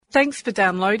Thanks for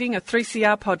downloading a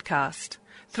 3CR podcast.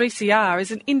 3CR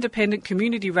is an independent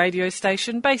community radio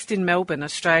station based in Melbourne,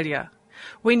 Australia.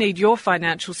 We need your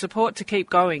financial support to keep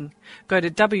going. Go to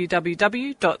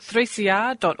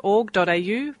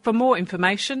www.3cr.org.au for more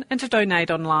information and to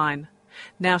donate online.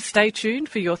 Now stay tuned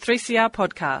for your 3CR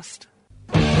podcast.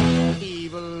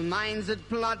 Evil minds that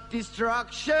plot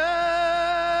destruction,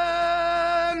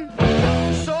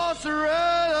 sorcerer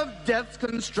of death's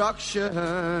construction.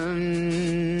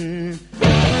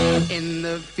 In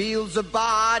the fields of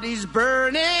bodies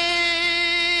burning,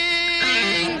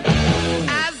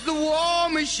 as the war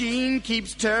machine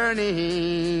keeps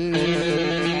turning,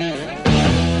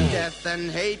 death and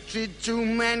hatred to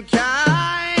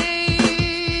mankind,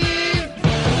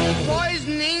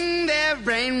 poisoning their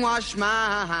brainwashed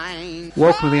mind.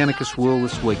 Welcome to the Anarchist World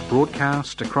This Week,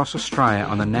 broadcast across Australia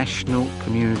on the National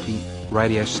Community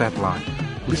Radio Satellite.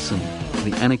 Listen to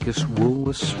the Anarchist World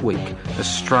This Week,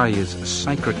 Australia's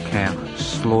sacred cow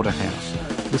slaughterhouse.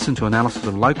 Listen to analysis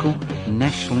of local,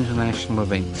 national, international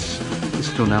events.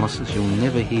 Listen to analysis you'll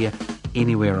never hear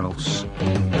anywhere else.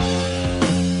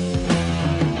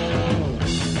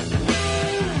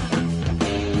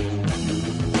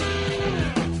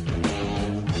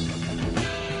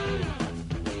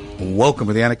 Welcome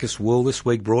to the Anarchist World This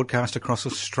Week, broadcast across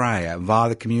Australia via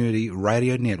the Community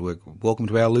Radio Network. Welcome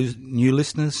to our new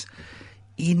listeners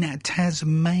in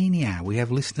Tasmania. We have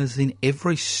listeners in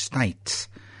every state,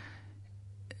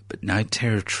 but no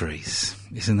territories.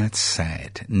 Isn't that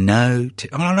sad? No,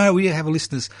 we have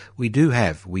listeners. We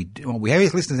have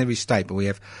listeners in every state, but we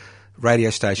have radio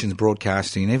stations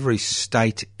broadcasting in every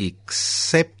state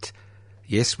except,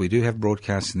 yes, we do have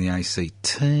broadcasts in the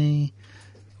ACT.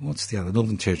 What's the other?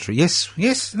 Northern Territory.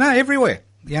 Everywhere.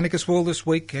 The Anarchist World This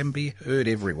Week can be heard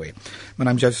everywhere. My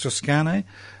name's Joseph Toscano.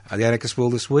 The Anarchist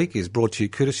World This Week is brought to you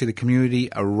courtesy of the Community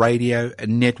Radio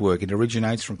Network. It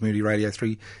originates from Community Radio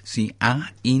 3CR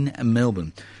in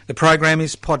Melbourne. The program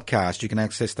is podcast. You can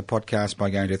access the podcast by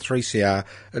going to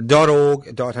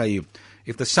 3cr.org.au.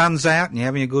 If the sun's out and you're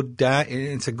having a good day,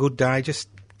 it's a good day, just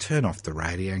turn off the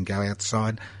radio and go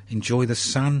outside, enjoy the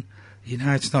sun. You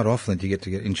know, it's not often that you get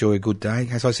to enjoy a good day.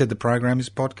 As I said, the program is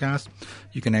podcast.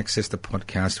 You can access the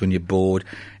podcast when you're bored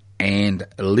and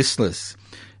listless.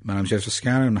 My name's Joseph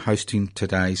Toscano. I'm hosting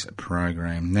today's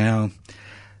program. Now,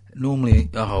 normally,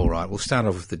 we'll start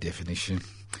off with the definition.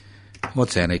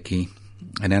 What's anarchy?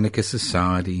 An anarchist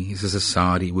society is a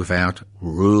society without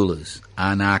rulers.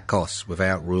 Anarchos,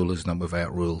 without rulers, not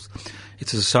without rules.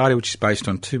 It's a society which is based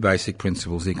on two basic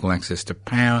principles: equal access to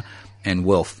power and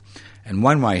wealth. And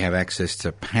one way you have access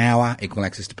to power, equal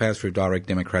access to power, is through direct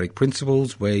democratic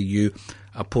principles, where you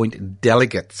appoint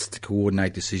delegates to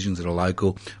coordinate decisions at a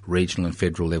local, regional and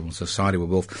federal level. Society where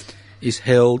wealth is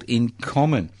held in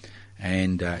common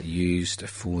and used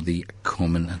for the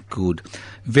common good.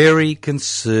 Very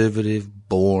conservative,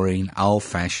 boring,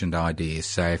 old-fashioned ideas.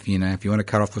 So if you want to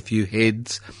cut off a few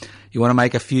heads, you want to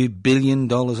make a few $1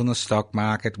 billion on the stock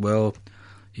market, well,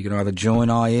 you can either join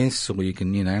IS or you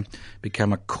can,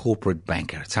 become a corporate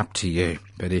banker. It's up to you.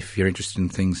 But if you're interested in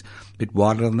things a bit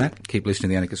wider than that, keep listening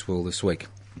to the Anarchist World This Week.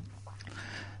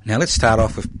 Now, let's start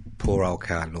off with poor old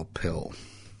Cardinal Pell.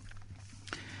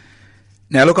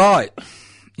 Now, look,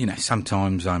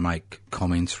 sometimes I make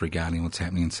comments regarding what's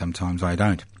happening and sometimes I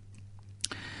don't.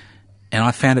 And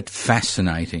I found it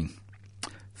fascinating,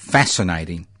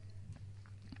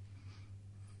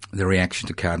 the reaction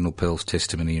to Cardinal Pell's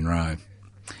testimony in Rome.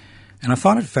 And I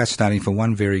find it fascinating for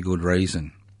one very good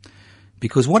reason.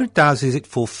 Because what it does is it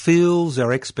fulfills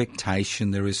our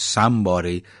expectation there is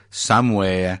somebody,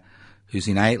 somewhere, who's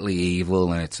innately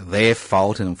evil and it's their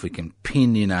fault, and if we can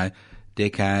pin,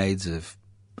 decades of,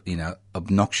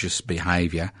 obnoxious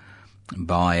behaviour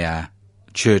by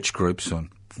church groups on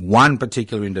one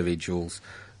particular individuals,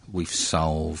 we've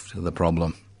solved the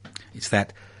problem. It's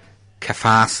that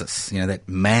catharsis, that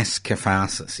mass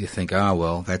catharsis. You think,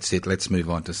 that's it, let's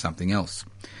move on to something else.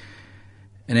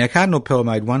 And now Cardinal Pell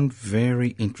made one very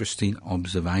interesting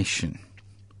observation.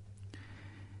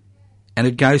 And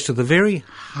it goes to the very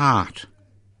heart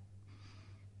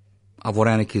of what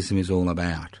anarchism is all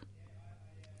about.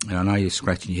 And I know you're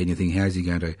scratching your head and you think, how's he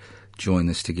going to join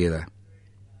this together?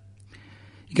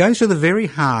 It goes to the very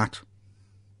heart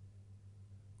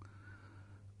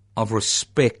of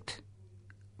respect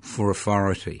for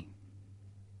authority.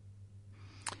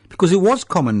 Because it was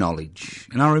common knowledge,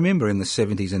 and I remember in the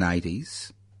 70s and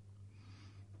 80s,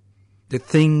 that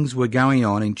things were going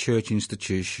on in church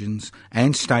institutions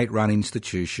and state-run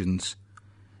institutions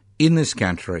in this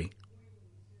country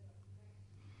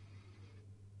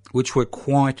which were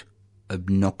quite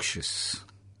obnoxious.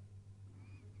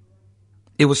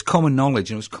 It was common knowledge,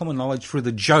 and it was common knowledge through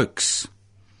the jokes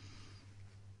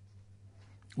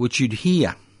which you'd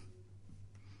hear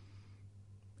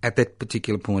at that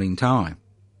particular point in time.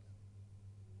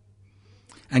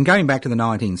 And going back to the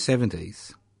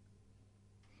 1970s,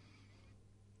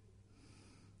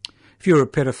 if you were a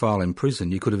pedophile in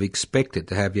prison, you could have expected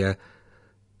to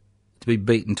be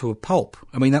beaten to a pulp.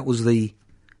 I mean, that was the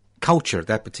culture at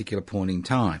that particular point in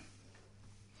time.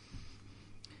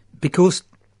 Because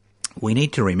we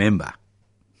need to remember,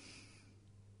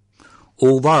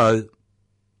 although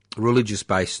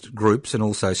religious-based groups and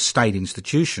also state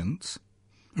institutions,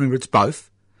 remember it's both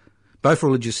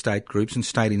religious state groups and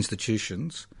state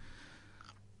institutions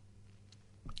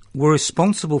were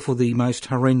responsible for the most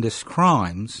horrendous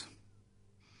crimes.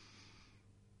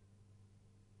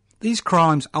 These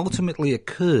crimes ultimately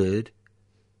occurred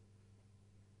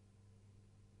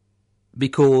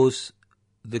because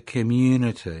the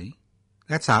community,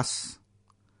 that's us,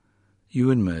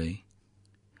 you and me,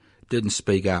 didn't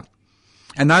speak up.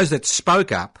 And those that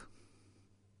spoke up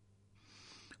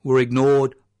were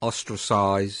ignored,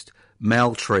 ostracised,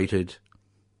 maltreated,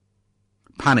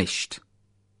 punished.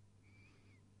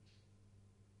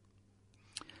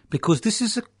 Because this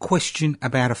is a question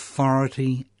about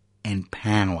authority and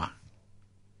power.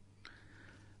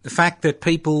 The fact that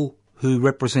people who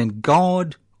represent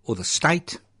God or the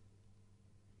state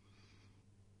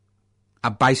are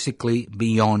basically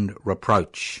beyond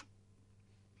reproach.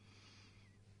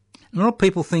 A lot of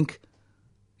people think,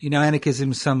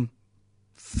 anarchism is some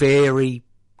fairy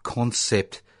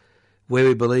concept where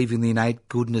we believe in the innate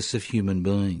goodness of human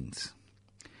beings.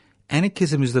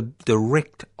 Anarchism is the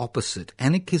direct opposite.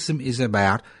 Anarchism is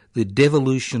about the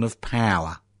devolution of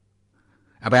power,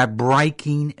 about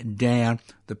breaking down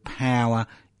the power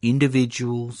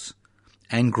individuals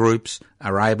and groups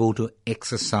are able to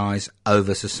exercise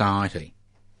over society.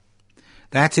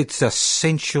 That's its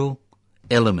essential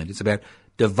element. It's about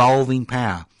devolving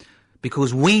power,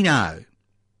 because we know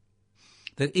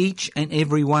that each and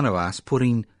every one of us, put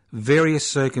in various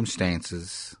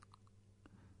circumstances,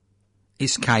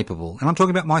 is capable. And I'm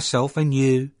talking about myself and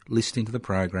you listening to the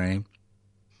program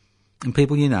and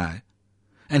people you know.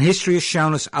 And history has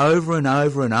shown us over and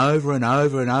over and over and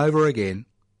over and over again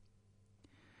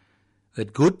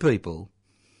that good people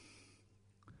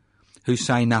who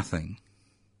say nothing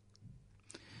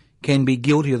can be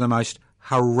guilty of the most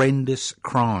horrendous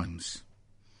crimes.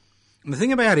 And the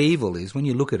thing about evil is, when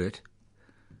you look at it,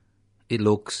 it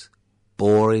looks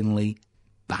boringly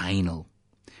banal.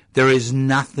 There is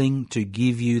nothing to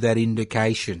give you that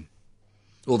indication.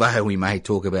 Although we may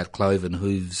talk about cloven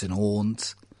hooves and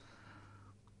horns,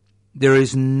 there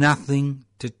is nothing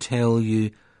to tell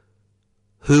you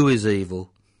who is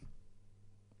evil.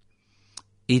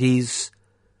 It is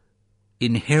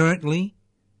inherently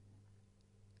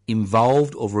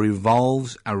involved or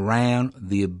revolves around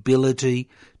the ability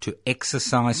to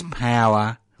exercise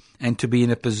power and to be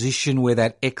in a position where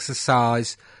that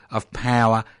exercise of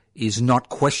power is not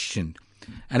questioned.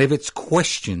 And if it's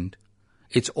questioned,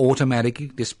 it's automatically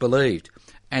disbelieved.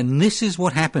 And this is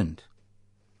what happened.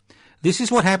 This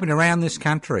is what happened around this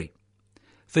country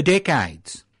for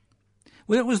decades.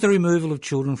 Whether it was the removal of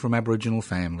children from Aboriginal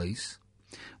families,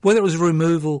 whether it was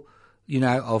removal,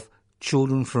 of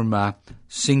children from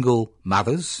single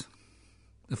mothers,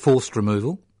 the forced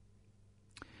removal,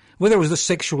 whether it was the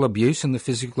sexual abuse and the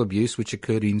physical abuse which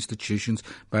occurred in institutions,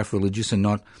 both religious and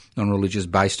non-religious,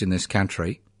 based in this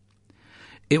country,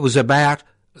 it was about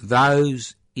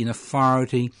those in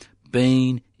authority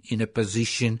being in a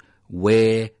position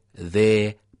where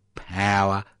their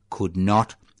power could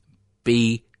not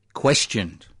be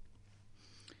questioned.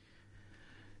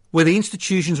 Where the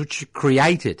institutions which are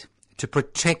created to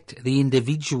protect the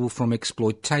individual from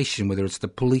exploitation, whether it's the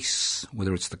police,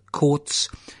 whether it's the courts,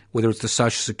 whether it's the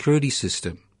social security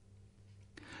system,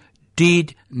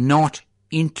 did not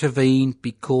intervene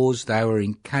because they were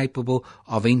incapable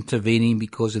of intervening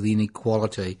because of the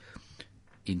inequality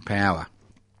in power.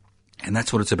 And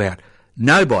that's what it's about.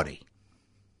 Nobody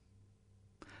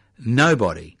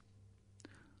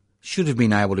should have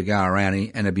been able to go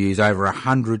around and abuse over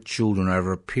 100 children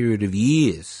over a period of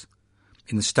years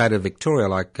in the state of Victoria,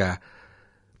 like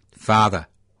Father,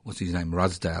 what's his name,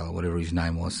 Rusdale or whatever his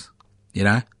name was,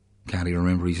 Can't even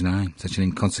remember his name. Such an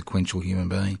inconsequential human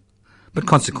being. But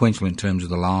consequential in terms of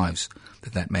the lives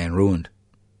that man ruined.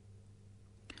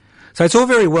 So it's all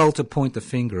very well to point the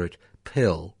finger at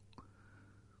Pell,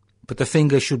 but the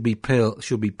finger should be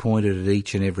pointed at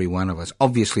each and every one of us.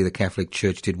 Obviously, the Catholic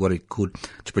Church did what it could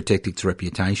to protect its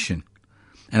reputation,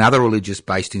 and other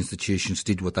religious-based institutions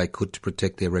did what they could to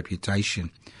protect their reputation.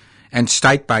 And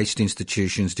state-based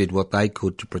institutions did what they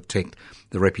could to protect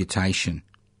the reputation.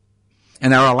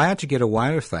 And they were allowed to get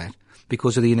away with that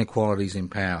because of the inequalities in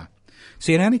power.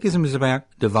 See, anarchism is about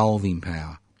devolving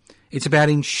power. It's about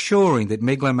ensuring that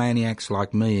megalomaniacs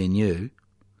like me and you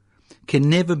can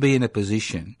never be in a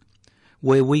position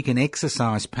where we can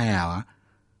exercise power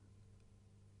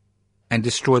and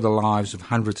destroy the lives of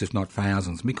hundreds, if not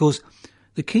thousands. Because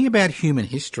the key about human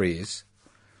history is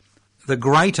the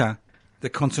greater the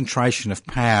concentration of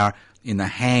power in the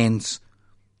hands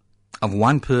of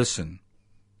one person,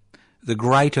 the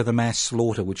greater the mass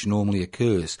slaughter which normally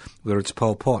occurs, whether it's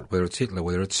Pol Pot, whether it's Hitler,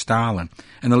 whether it's Stalin,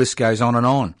 and the list goes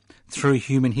on through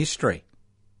human history.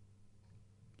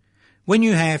 When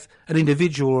you have an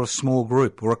individual or a small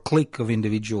group or a clique of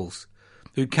individuals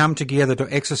who come together to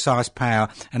exercise power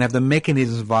and have the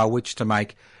mechanisms by which to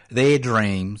make their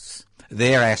dreams,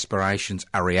 their aspirations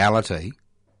a reality,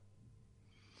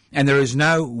 and there is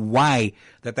no way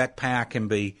that that power can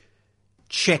be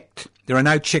checked, there are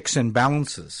no checks and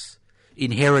balances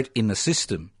inherent in the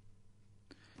system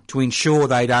to ensure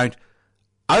they don't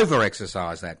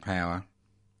over-exercise that power,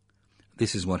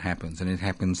 this is what happens, and it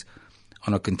happens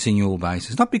on a continual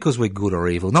basis. Not because we're good or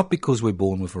evil, not because we're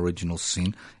born with original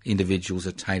sin, individuals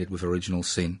are tainted with original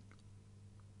sin,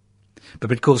 but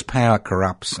because power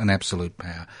corrupts, and absolute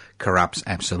power corrupts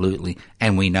absolutely,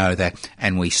 and we know that,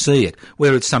 and we see it.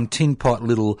 Whether it's some tin pot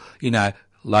little,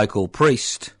 local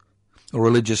priest or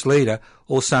religious leader,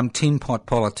 or some tin pot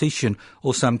politician,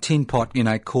 or some tin pot,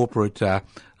 corporate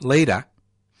leader,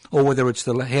 or whether it's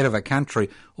the head of a country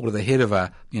or the head of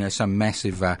a, some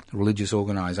massive religious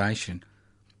organisation.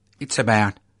 It's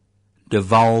about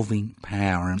devolving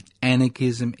power, and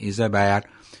anarchism is about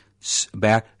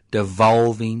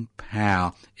devolving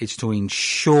power. It's to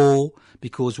ensure,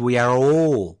 because we are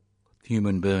all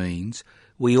human beings,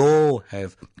 we all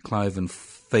have cloven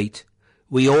feet,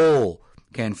 we all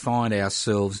can find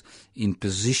ourselves in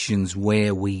positions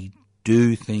where we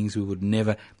do things we would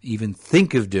never even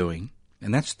think of doing,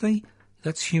 and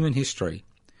that's human history.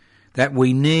 That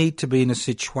we need to be in a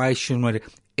situation where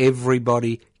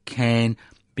everybody can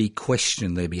be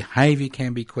questioned, their behaviour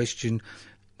can be questioned,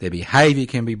 their behaviour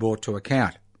can be brought to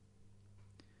account.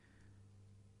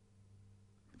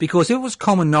 Because it was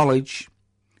common knowledge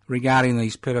regarding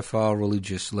these pedophile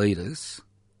religious leaders.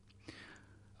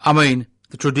 I mean,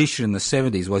 the tradition in the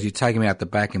 70s was you take them out the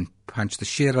back and punch the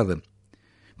shit out of them.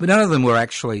 But none of them were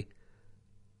actually,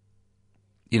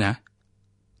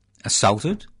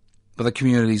 assaulted by the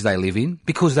communities they live in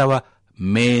because they were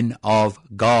men of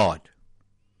God.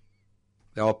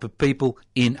 They were people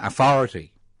in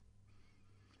authority.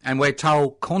 And we've been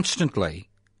told constantly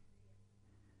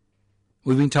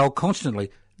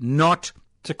not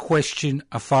to question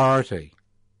authority,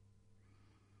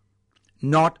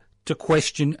 not to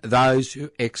question those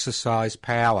who exercise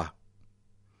power,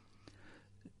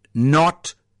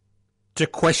 not to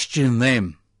question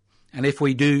them. And if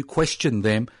we do question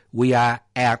them, we are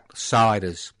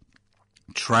outsiders,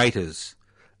 traitors,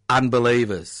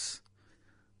 unbelievers.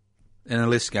 And the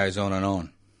list goes on and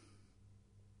on.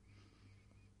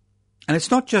 And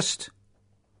it's not just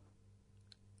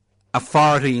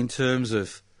authority in terms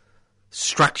of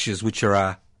structures which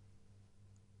are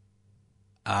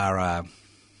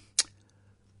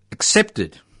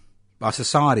accepted by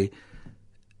society,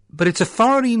 but it's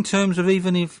authority in terms of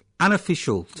even if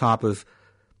unofficial type of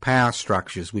power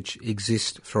structures which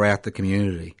exist throughout the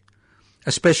community,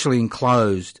 especially in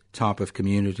closed type of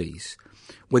communities,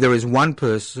 where there is one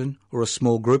person or a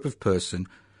small group of person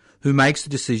who makes the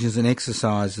decisions and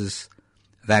exercises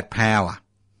that power.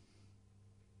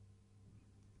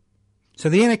 So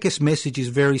the anarchist message is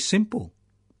very simple.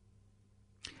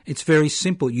 It's very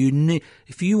simple.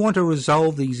 If you want to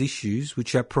resolve these issues,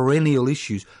 which are perennial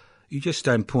issues, you just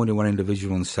don't point to one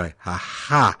individual and say,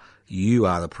 "Ha, you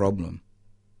are the problem."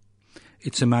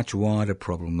 It's a much wider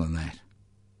problem than that.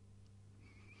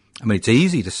 I mean, it's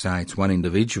easy to say it's one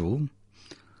individual.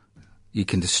 You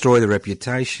can destroy the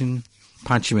reputation,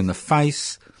 punch him in the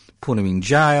face, put him in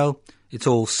jail. It's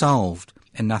all solved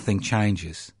and nothing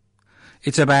changes.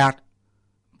 It's about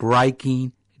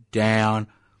breaking down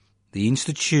the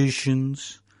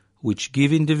institutions which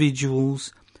give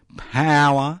individuals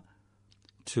power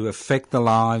to affect the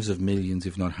lives of millions,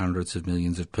 if not hundreds of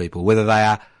millions of people, whether they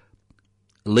are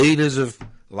leaders of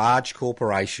large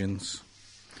corporations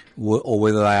or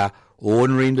whether they are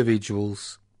ordinary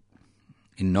individuals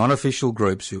in non-official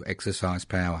groups who exercise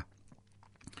power.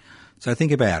 So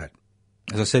think about it.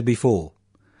 As I said before,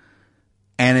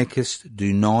 anarchists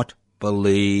do not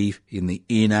believe in the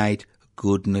innate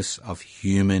goodness of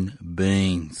human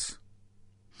beings.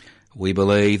 We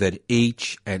believe that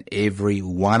each and every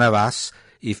one of us,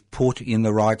 if put in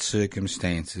the right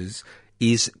circumstances,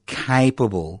 is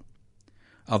capable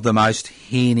of the most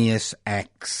heinous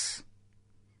acts.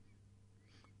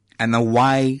 And the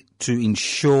way to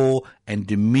ensure and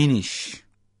diminish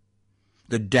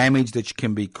the damage that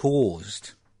can be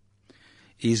caused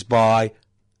is by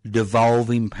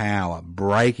devolving power,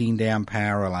 breaking down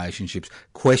power relationships,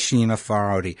 questioning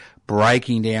authority,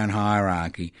 breaking down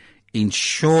hierarchy,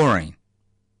 ensuring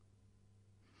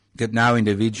that no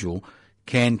individual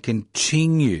can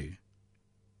continue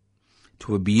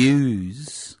to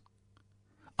abuse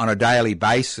on a daily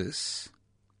basis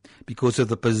because of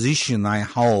the position they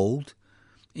hold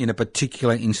in a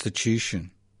particular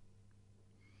institution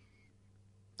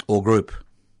or group.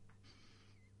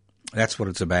 That's what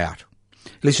it's about.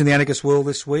 Listen to The Anarchist World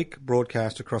this week,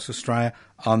 broadcast across Australia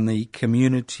on the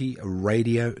Community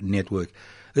Radio Network.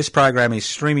 This program is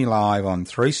streaming live on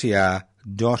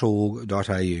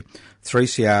 3cr.org.au,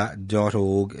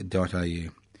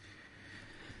 3cr.org.au.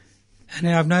 And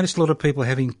now I've noticed a lot of people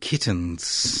having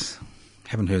kittens.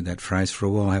 Haven't heard that phrase for a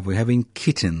while, have we? Having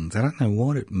kittens. I don't know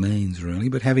what it means really,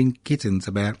 but having kittens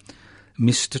about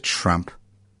Mr. Trump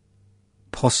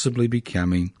possibly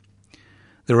becoming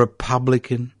the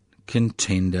Republican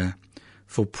contender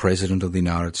for President of the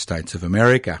United States of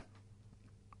America.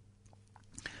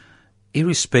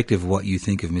 Irrespective of what you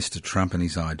think of Mr. Trump and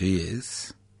his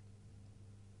ideas,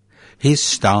 his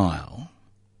style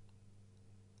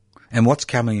and what's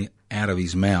coming out of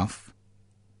his mouth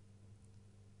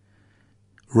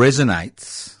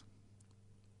resonates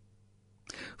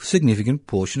with a significant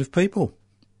portion of people.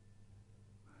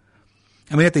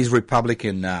 I mean, at these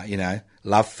Republican,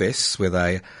 love fests where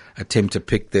they attempt to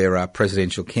pick their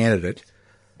presidential candidate,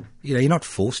 you're not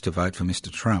forced to vote for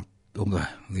Mr. Trump. All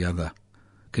the other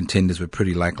contenders were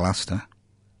pretty lacklustre.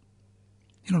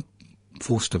 You're not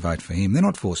forced to vote for him. They're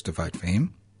not forced to vote for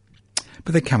him.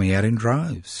 But they're coming out in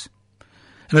droves.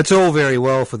 And it's all very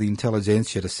well for the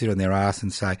intelligentsia to sit on their arse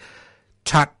and say,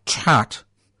 tut, tut,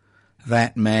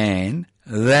 that man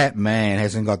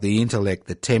hasn't got the intellect,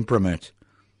 the temperament,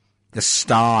 the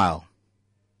style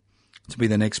to be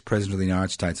the next President of the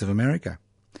United States of America.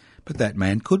 But that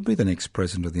man could be the next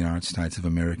President of the United States of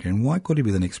America. And why could he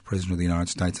be the next President of the United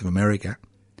States of America?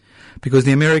 Because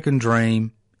the American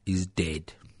dream is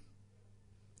dead.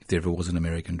 If there ever was an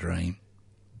American dream.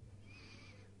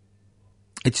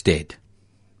 It's dead.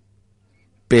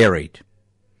 Buried.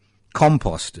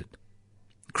 Composted.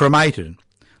 Cremated. A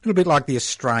little bit like the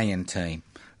Australian team.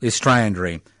 The Australian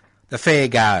dream. The fair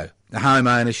go. The home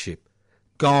ownership.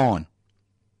 Gone.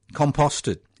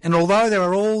 Composted. And although there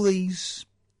are all these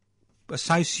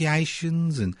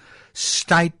associations and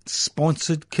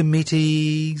state-sponsored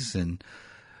committees and,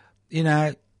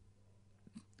 internet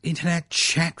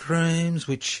chat rooms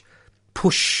which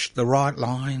push the right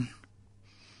line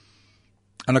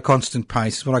on a constant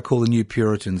pace, what I call the new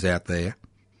Puritans out there,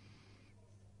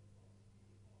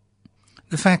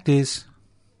 the fact is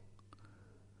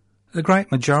the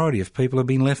great majority of people have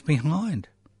been left behind.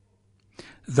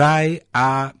 They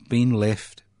are being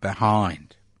left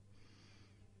behind.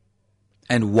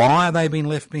 And why are they being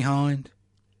left behind?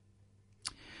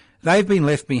 They've been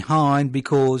left behind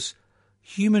because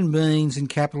human beings in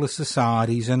capitalist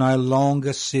societies are no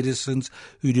longer citizens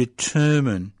who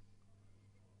determine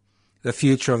the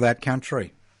future of that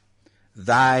country.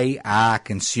 They are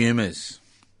consumers.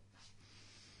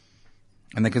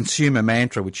 And the consumer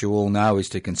mantra, which you all know, is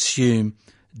to consume,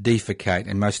 defecate,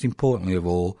 and most importantly of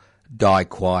all, die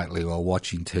quietly while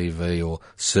watching TV or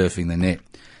surfing the net.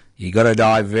 You got to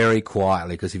die very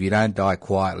quietly, because if you don't die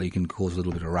quietly, you can cause a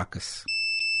little bit of ruckus.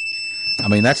 I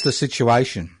mean, that's the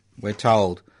situation we're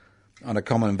told on a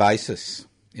common basis,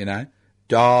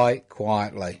 die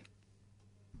quietly.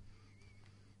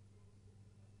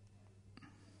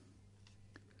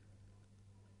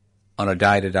 On a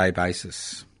day-to-day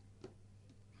basis.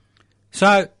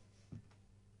 So,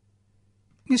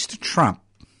 Mr. Trump,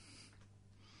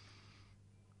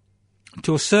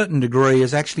 to a certain degree,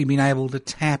 has actually been able to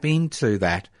tap into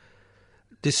that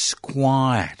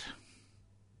disquiet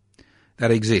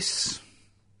that exists.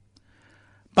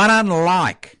 But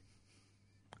unlike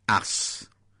us,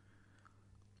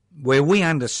 where we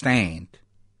understand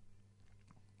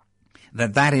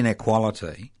that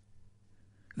inequality,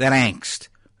 that angst,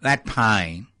 that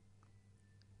pain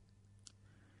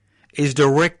is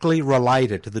directly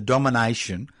related to the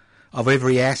domination of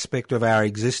every aspect of our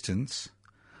existence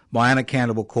by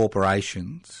unaccountable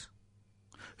corporations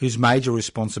whose major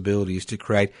responsibility is to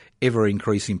create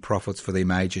ever-increasing profits for their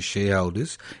major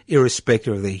shareholders,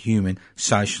 irrespective of their human,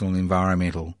 social and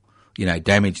environmental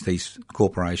damage these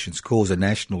corporations cause, the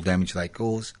national damage they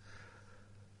cause,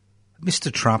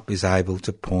 Mr. Trump is able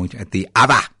to point at the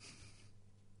other.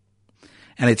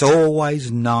 And it's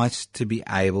always nice to be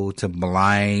able to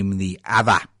blame the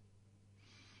other.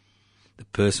 The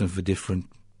person for different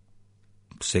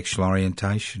sexual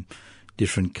orientation,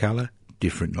 different colour,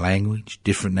 different language,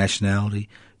 different nationality,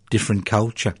 different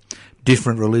culture,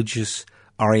 different religious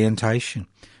orientation.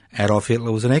 Adolf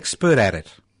Hitler was an expert at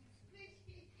it.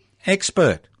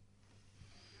 Expert.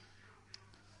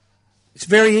 It's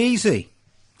very easy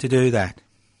to do that.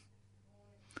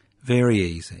 Very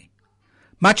easy.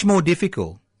 Much more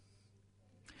difficult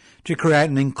to create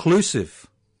an inclusive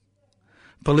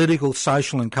political,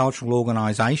 social and cultural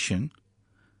organisation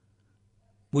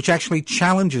which actually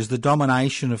challenges the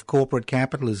domination of corporate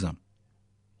capitalism,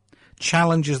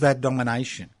 challenges that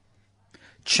domination,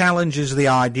 challenges the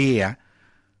idea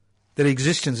that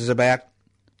existence is about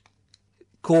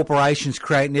corporations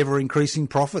creating ever-increasing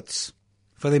profits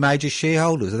for their major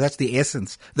shareholders. That's the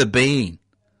essence, the being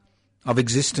of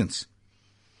existence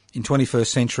in 21st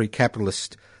century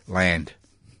capitalist land.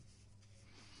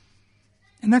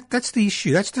 And that's the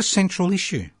issue. That's the central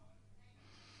issue.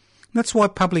 That's why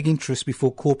public interest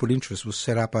before corporate interest was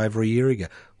set up over a year ago.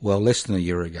 Well, less than a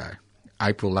year ago,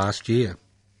 April last year.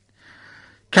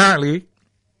 Currently,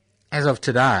 as of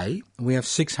today, we have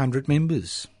 600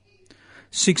 members.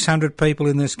 600 people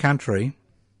in this country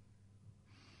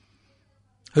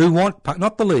who want,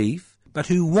 not believe, but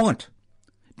who want,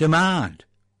 demand,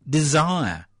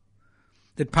 desire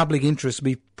that public interest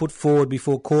be put forward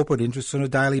before corporate interests on a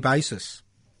daily basis.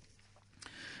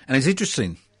 And it's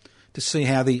interesting to see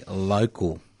how the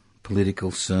local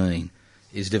political scene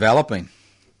is developing.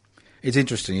 It's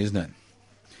interesting, isn't it?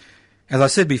 As I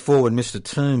said before, when Mr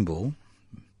Turnbull,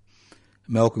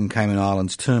 Malcolm Cayman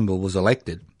Islands Turnbull, was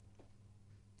elected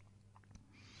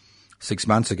 6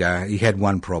 months ago, he had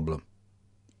one problem.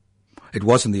 It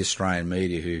wasn't the Australian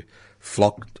media who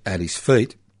flocked at his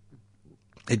feet.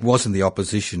 It wasn't the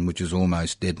opposition, which was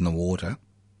almost dead in the water.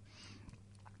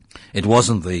 It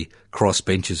wasn't the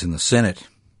crossbenchers in the Senate.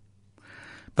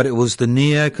 But it was the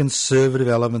neoconservative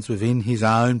elements within his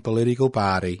own political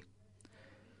party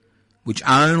which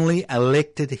only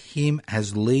elected him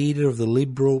as leader of the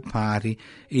Liberal Party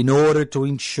in order to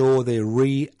ensure their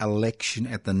re-election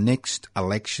at the next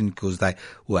election, because they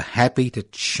were happy to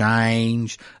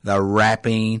change the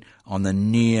wrapping on the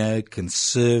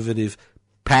neoconservative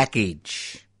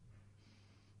package.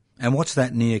 And what's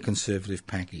that neoconservative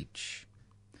package?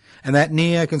 And that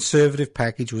neoconservative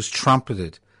package was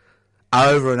trumpeted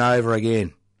over and over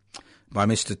again by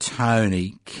Mr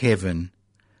Tony Kevin,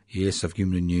 yes, I've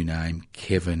given him a new name,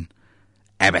 Kevin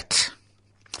Abbott,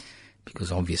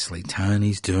 because obviously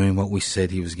Tony's doing what we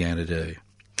said he was going to do.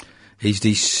 He's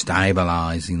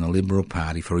destabilising the Liberal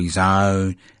Party for his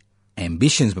own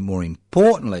ambitions, but more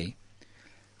importantly,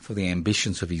 for the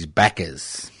ambitions of his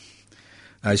backers,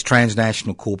 those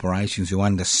transnational corporations who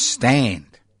understand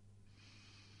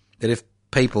that if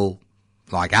people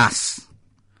like us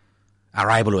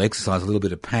are able to exercise a little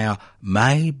bit of power,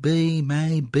 maybe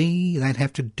they'd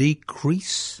have to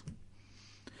decrease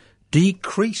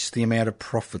the amount of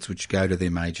profits which go to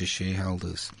their major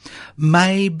shareholders.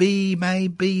 Maybe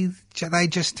they'd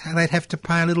have to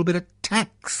pay a little bit of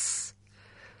tax.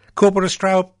 Corporate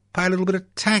Australia pay a little bit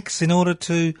of tax in order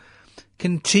to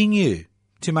continue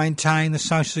to maintain the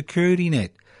social security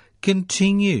net,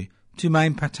 continue to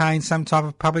maintain some type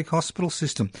of public hospital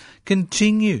system,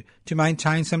 continue to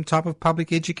maintain some type of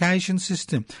public education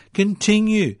system,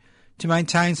 continue to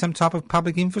maintain some type of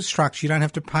public infrastructure you don't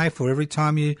have to pay for every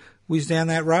time you whiz down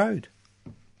that road.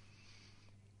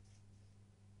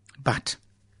 But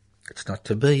it's not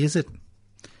to be, is it?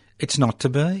 It's not to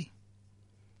be.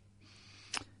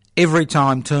 Every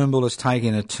time Turnbull has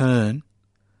taken a turn,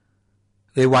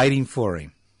 they're waiting for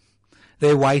him.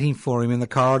 They're waiting for him in the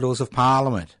corridors of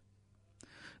Parliament.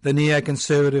 The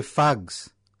neoconservative thugs,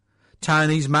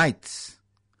 Tony's mates,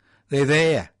 they're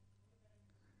there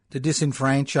to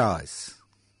disenfranchise,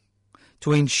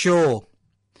 to ensure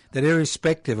that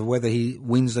irrespective of whether he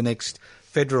wins the next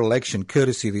federal election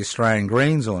courtesy of the Australian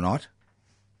Greens or not,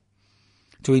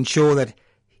 to ensure that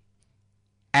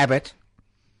Abbott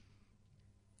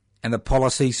and the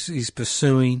policies he's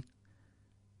pursuing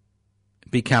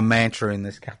become mantra in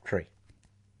this country.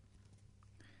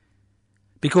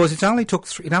 Because it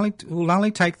will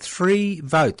only take 3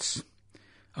 votes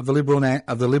of the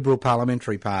Liberal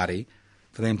Parliamentary Party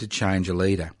for them to change a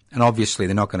leader. And obviously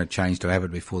they're not going to change to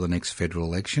Abbott before the next federal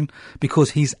election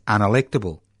because he's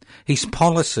unelectable. His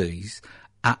policies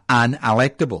are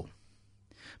unelectable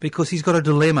because he's got a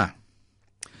dilemma.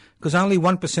 because only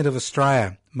 1% of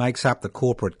Australia makes up the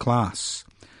corporate class,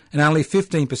 and only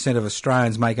 15% of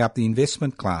Australians make up the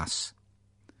investment class.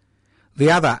 The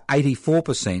other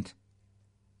 84%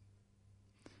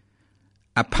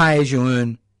 are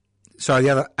pay-as-you-earn. So the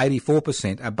other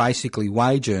 84% are basically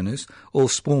wage earners or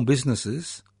small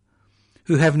businesses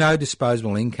who have no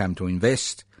disposable income to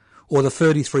invest, or the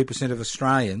 33% of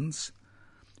Australians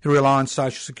who rely on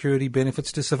social security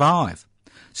benefits to survive.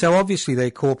 So obviously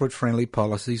their corporate-friendly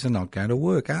policies are not going to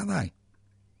work, are they?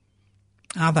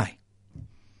 Are they?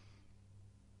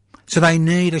 So they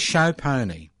need a show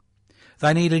pony.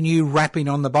 They need a new wrapping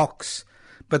on the box.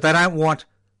 But they don't want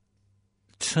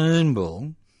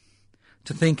Turnbull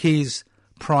to think he's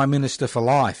Prime Minister for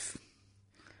life.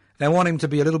 They want him to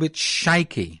be a little bit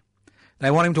shaky. They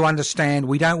want him to understand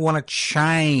we don't want to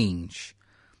change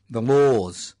the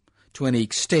laws to any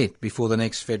extent before the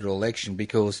next federal election,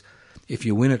 because if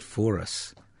you win it for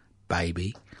us,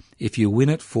 baby, if you win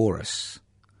it for us,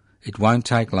 it won't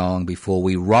take long before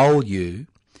we roll you,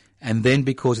 and then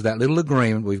because of that little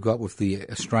agreement we've got with the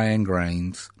Australian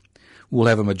Greens, we'll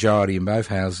have a majority in both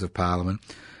houses of Parliament,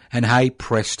 and hey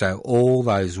presto, all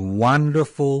those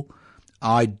wonderful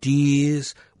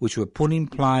ideas which were put in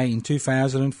play in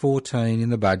 2014 in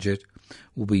the budget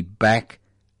will be back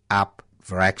up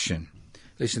for action.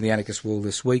 Listen to the Anarchist World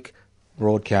This Week,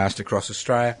 broadcast across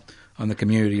Australia on the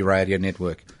Community Radio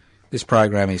Network. This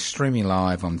program is streaming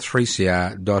live on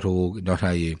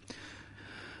 3cr.org.au.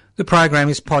 The program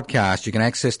is podcast. You can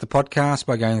access the podcast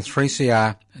by going to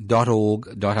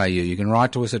 3cr.org.au. You can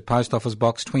write to us at Post Office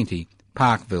Box 20,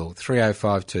 Parkville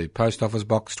 3052, Post Office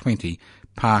Box 20,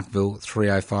 Parkville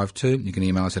 3052. You can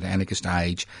email us at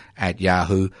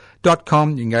anarchistage@yahoo.com.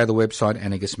 You can go to the website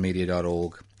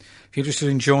anarchistmedia.org. If you're interested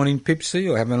in joining PIPSI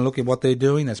or having a look at what they're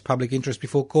doing, that's public interest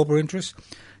before corporate interest,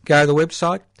 go to the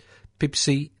website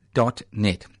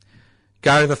pipsi.net.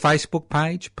 Go to the Facebook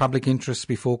page, Public Interest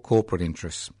Before Corporate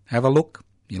Interests. Have a look.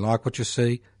 You like what you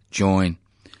see, join.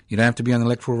 You don't have to be on the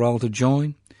electoral roll to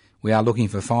join. We are looking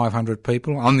for 500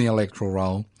 people on the electoral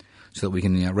roll so that we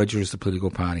can register as a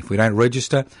political party. If we don't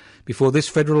register before this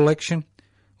federal election,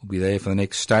 we'll be there for the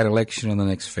next state election and the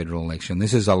next federal election.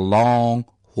 This is a long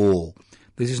haul.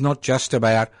 This is not just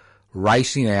about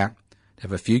racing out to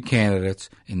have a few candidates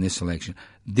in this election.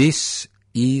 This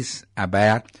is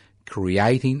about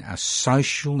creating a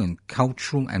social and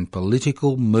cultural and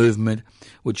political movement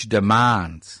which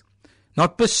demands,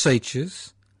 not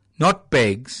beseeches, not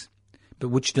begs, but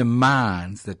which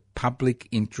demands that public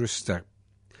interests are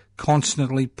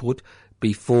constantly put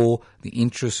before the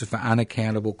interests of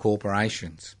unaccountable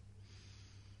corporations.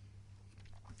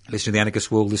 Listen to the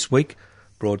Anarchist World This Week,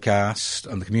 broadcast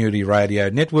on the Community Radio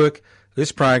Network.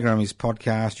 This program is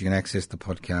podcast. You can access the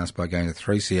podcast by going to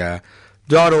 3cr.org.au.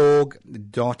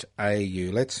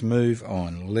 Let's move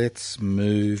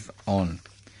on.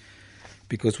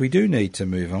 Because we do need to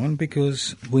move on,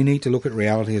 because we need to look at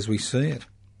reality as we see it.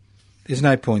 There's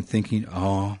no point thinking,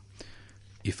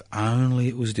 if only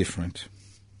it was different.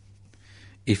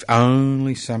 If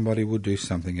only somebody would do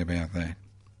something about that.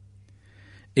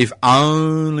 If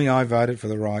only I voted for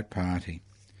the right party.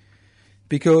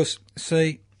 Because,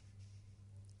 see,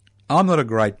 I'm not a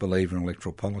great believer in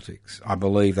electoral politics. I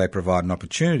believe they provide an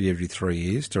opportunity every 3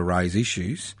 years to raise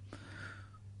issues.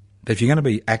 But if you're going to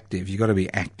be active, you've got to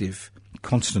be active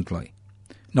constantly,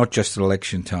 not just at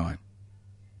election time.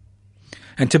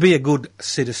 And to be a good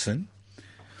citizen,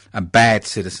 a bad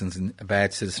citizen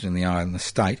in the eye of the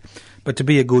state, but to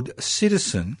be a good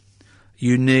citizen,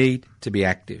 you need to be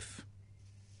active.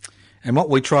 And what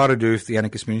we try to do with the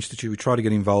Anarchist Movement Institute, we try to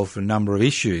get involved in a number of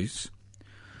issues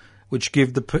which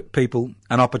give the people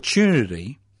an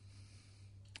opportunity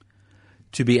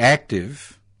to be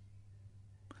active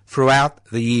throughout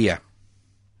the year.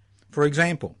 For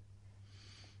example,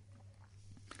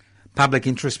 Public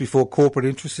Interest Before Corporate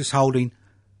Interest is holding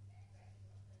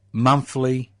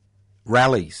monthly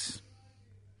rallies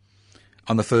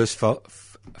on the first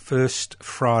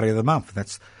Friday of the month.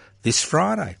 That's this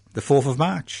Friday, the 4th of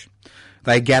March.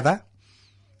 They gather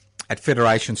at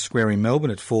Federation Square in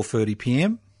Melbourne at 4:30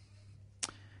 p.m.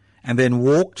 and then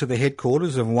walk to the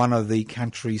headquarters of one of the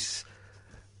country's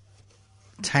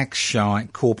tax-shy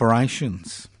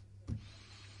corporations.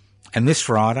 And this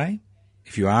Friday,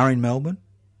 if you are in Melbourne,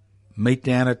 meet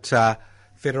down at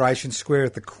Federation Square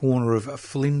at the corner of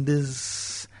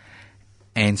Flinders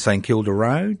and St Kilda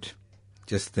Road,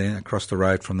 just there across the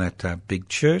road from that big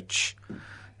church,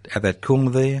 at that corner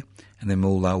there, and then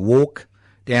we'll walk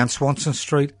down Swanson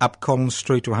Street, up Collins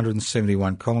Street to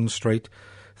 171 Collins Street,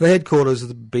 The headquarters of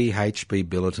the BHP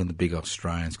Billiton, the Big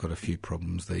Australian's got a few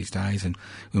problems these days, and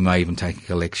we may even take a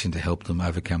collection to help them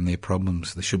overcome their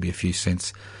problems. There should be a few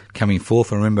cents coming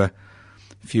forth. I remember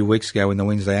a few weeks ago when the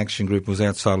Wednesday Action Group was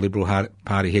outside Liberal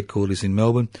Party headquarters in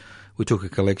Melbourne, we took a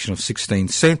collection of 16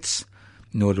 cents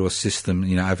in order to assist them,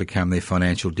 overcome their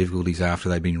financial difficulties after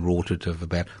they've been rorted of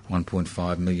about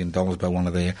 $1.5 million by one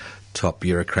of their top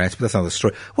bureaucrats. But that's another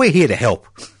story. We're here to help.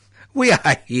 We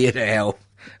are here to help.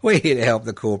 We're here to help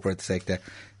the corporate sector.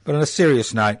 But on a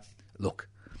serious note, look,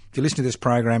 if you listen to this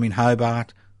program in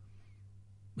Hobart,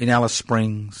 in Alice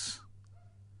Springs,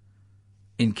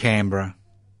 in Canberra,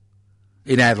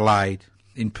 in Adelaide,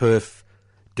 in Perth,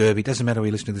 Derby, doesn't matter where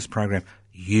you listen to this program,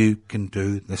 you can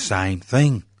do the same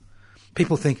thing.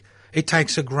 People think it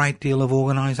takes a great deal of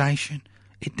organisation.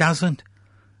 It doesn't.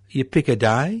 You pick a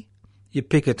day, you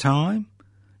pick a time,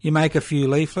 you make a few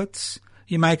leaflets,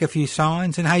 you make a few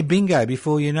signs, and hey, bingo,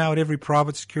 before you know it, every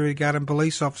private security guard and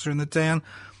police officer in the town,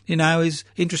 is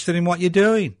interested in what you're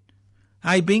doing.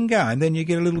 Hey, bingo, and then you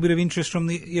get a little bit of interest from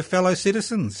your fellow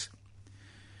citizens.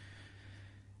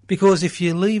 Because if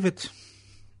you leave it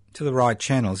to the right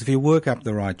channels, if you work up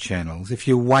the right channels, if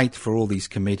you wait for all these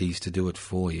committees to do it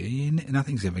for you,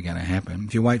 nothing's ever going to happen.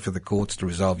 If you wait for the courts to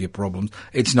resolve your problems,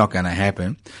 it's not going to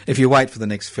happen. If you wait for the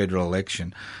next federal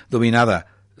election, there'll be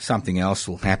something else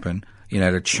will happen,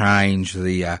 to change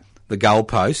the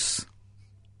goalposts.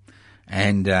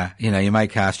 And, you may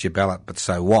cast your ballot, but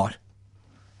so what?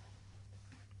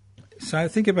 So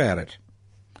think about it.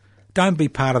 Don't be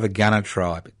part of the Gunner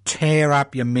tribe. Tear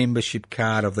up your membership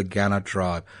card of the Gunner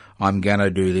tribe. I'm going to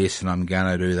do this and I'm going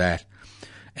to do that.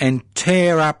 And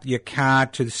tear up your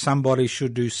card to somebody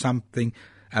should do something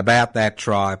about that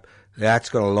tribe. That's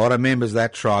got a lot of members of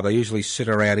that tribe. They usually sit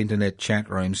around internet chat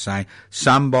rooms saying,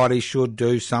 somebody should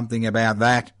do something about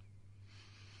that.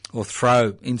 Or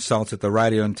throw insults at the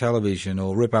radio and television,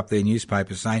 or rip up their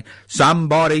newspapers saying,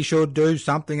 somebody should do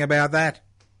something about that.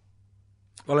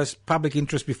 Well, as public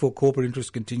interest before corporate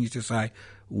interest continues to say,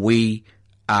 we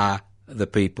are the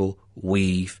people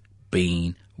we've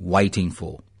been waiting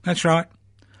for. That's right.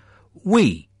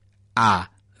 We are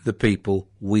the people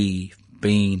we've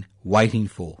been waiting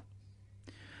for.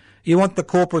 You want the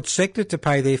corporate sector to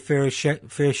pay their fair share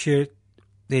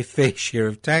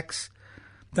of tax?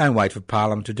 Don't wait for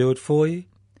Parliament to do it for you,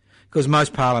 because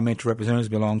most parliamentary representatives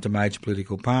belong to major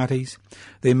political parties.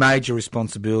 Their major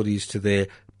responsibility is to their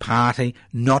party,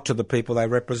 not to the people they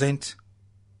represent.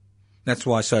 That's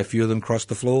why so few of them cross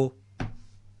the floor.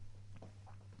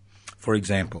 For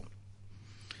example,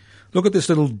 look at this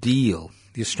little deal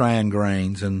the Australian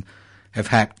Greens have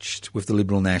hatched with the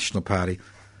Liberal National Party.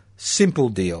 Simple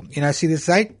deal. See, there's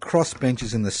 8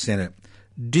 crossbenchers in the Senate.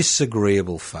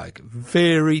 Disagreeable folk.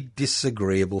 Very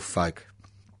disagreeable folk.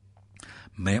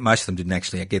 Most of them didn't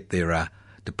actually get their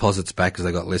deposits back because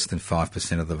they got less than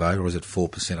 5% of the vote, or is it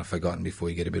 4%? I've forgotten, before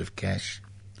you get a bit of cash.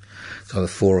 It's either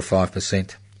 4 or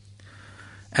 5%.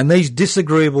 And these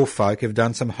disagreeable folk have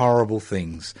done some horrible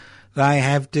things. They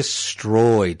have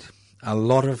destroyed a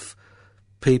lot of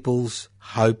people's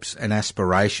hopes and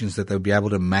aspirations that they'll be able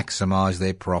to maximise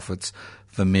their profits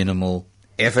for minimal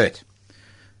effort.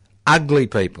 Ugly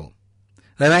people.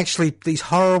 They've actually,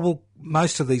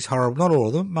 most of these horrible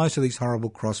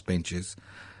crossbenchers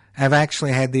have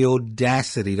actually had the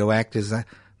audacity to act as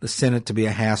the Senate to be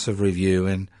a house of review,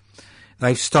 and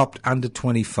they've stopped under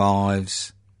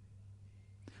 25s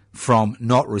from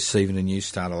not receiving a New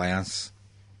Start allowance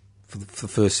for the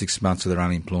first 6 months of their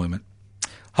unemployment.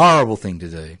 Horrible thing to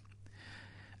do.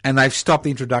 And they've stopped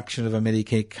the introduction of a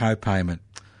Medicare co-payment.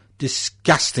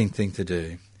 Disgusting thing to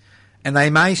do. And they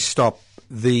may stop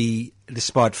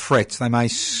despite threats, they may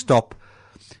stop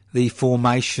the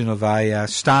formation of a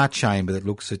star chamber that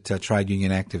looks at trade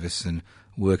union activists and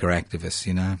worker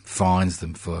activists, fines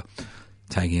them for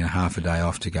taking a half a day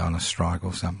off to go on a strike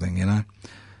or something,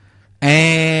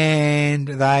 And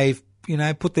they've,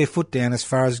 put their foot down as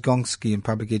far as Gonski and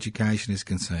public education is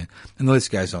concerned. And the list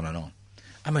goes on and on.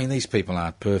 I mean, these people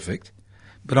aren't perfect.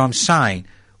 But I'm saying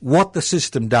what the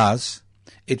system does,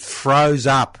 it throws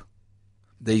up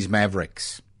these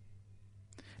mavericks.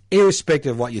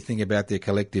 Irrespective of what you think about their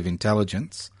collective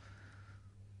intelligence,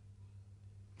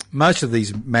 most of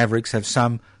these mavericks have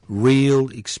some real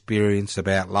experience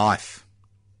about life.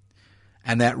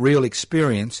 And that real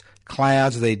experience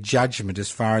clouds their judgment as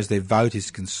far as their vote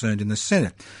is concerned in the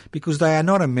Senate, because they are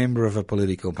not a member of a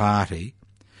political party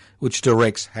which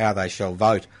directs how they shall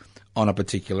vote on a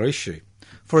particular issue.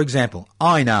 For example,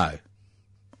 I know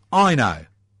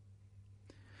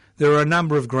there are a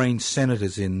number of Green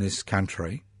senators in this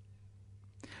country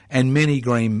and many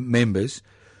Green members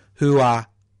who are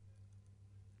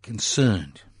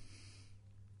concerned.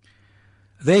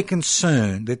 They're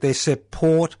concerned that their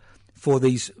support for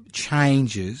these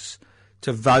changes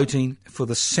to voting for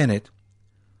the Senate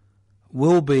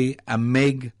will be a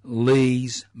Meg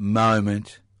Lees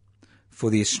moment for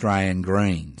the Australian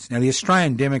Greens. Now, the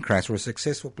Australian Democrats were a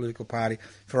successful political party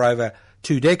for over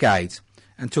 2 decades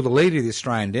until the leader of the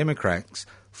Australian Democrats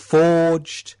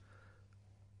forged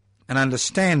an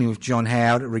understanding with John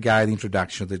Howard regarding the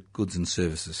introduction of the goods and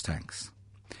services tax.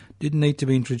 Didn't need to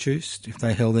be introduced if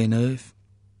they held their nerve,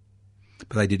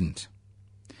 but they didn't.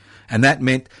 And that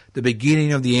meant the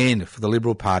beginning of the end for the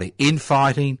Liberal Party.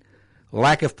 Infighting,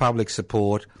 lack of public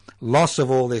support, loss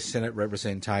of all their Senate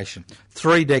representation.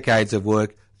 3 decades of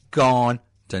work gone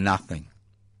to nothing.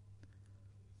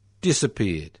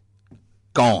 Disappeared.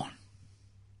 Gone.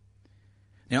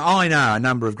 Now, I know a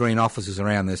number of Green officers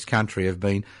around this country have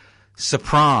been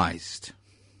surprised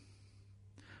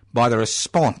by the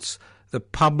response, the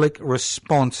public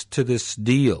response to this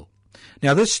deal.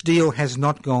 Now, this deal has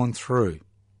not gone through,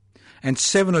 and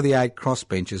 7 of the 8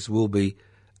 crossbenchers will be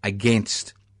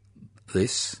against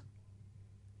this,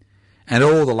 and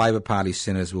all the Labor Party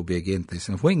senators will be against this.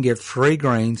 And if we can get 3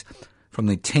 Greens from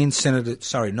the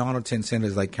 9 or 10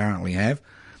 senators they currently have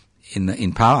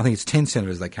in Parliament, I think it's 10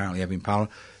 senators they currently have in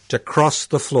Parliament, to cross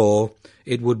the floor,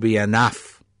 it would be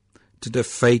enough to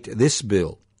defeat this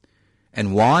bill.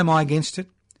 And why am I against it?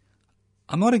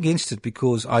 I'm not against it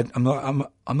because I'm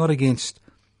not against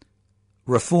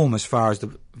reform as far as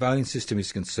the voting system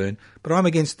is concerned, but I'm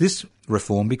against this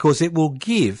reform because it will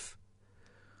give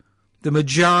the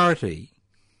majority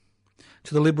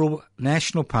to the Liberal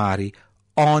National Party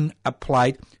on a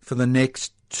plate for the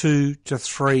next 2 to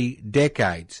 3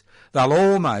 decades. They'll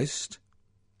almost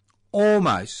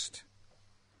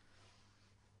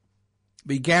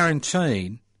be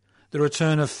guaranteeing the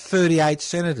return of 38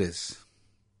 senators,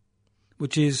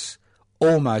 which is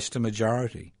almost a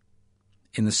majority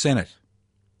in the Senate,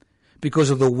 because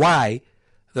of the way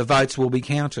the votes will be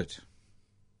counted.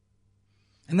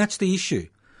 And that's the issue.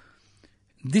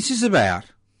 This is about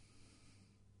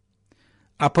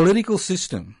a political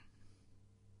system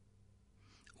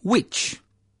which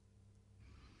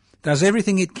does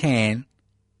everything it can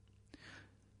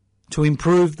to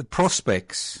improve the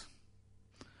prospects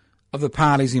of the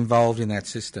parties involved in that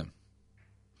system.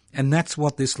 And that's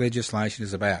what this legislation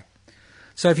is about.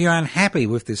 So if you're unhappy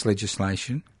with this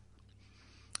legislation,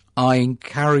 I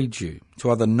encourage you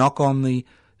to either knock on the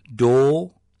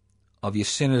door of your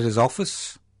senator's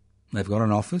office. They've got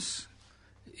an office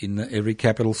in every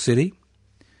capital city.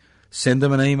 Send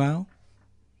them an email.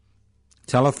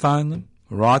 Telephone them.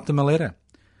 Write them a letter.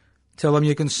 Tell them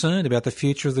you're concerned about the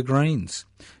future of the Greens.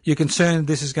 You're concerned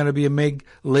this is going to be a Meg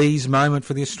Lees moment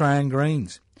for the Australian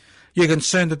Greens. You're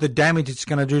concerned at the damage it's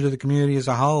going to do to the community as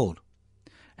a whole.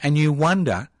 And you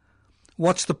wonder,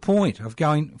 what's the point of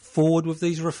going forward with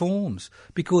these reforms?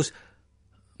 Because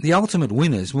the ultimate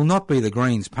winners will not be the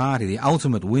Greens party. The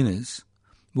ultimate winners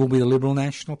will be the Liberal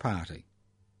National Party.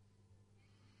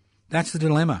 That's the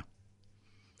dilemma.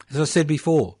 As I said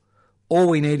before, all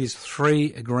we need is 3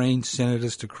 Green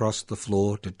senators to cross the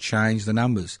floor to change the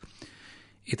numbers.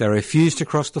 If they refuse to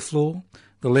cross the floor,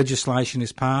 the legislation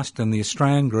is passed and the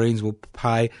Australian Greens will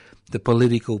pay the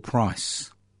political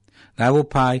price. They will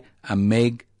pay a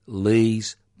Meg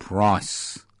Lees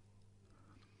price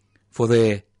for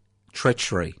their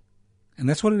treachery. And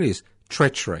that's what it is,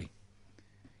 treachery.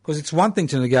 Because it's one thing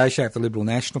to negotiate with the Liberal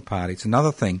National Party, it's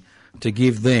another thing to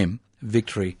give them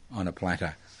victory on a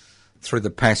platter through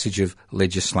the passage of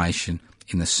legislation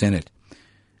in the Senate.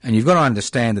 And you've got to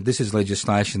understand that this is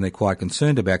legislation they're quite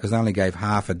concerned about because they only gave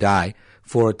half a day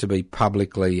for it to be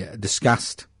publicly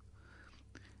discussed.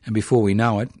 And before we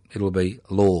know it, it'll be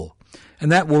law.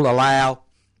 And that will allow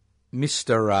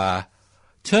Mr.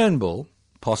 Turnbull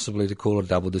possibly to call a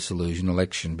double dissolution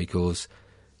election because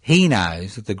he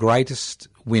knows that the greatest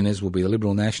winners will be the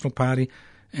Liberal National Party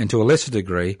and to a lesser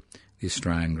degree the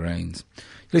Australian Greens.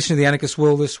 Listen to The Anarchist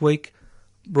World this week,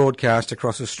 broadcast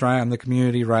across Australia on the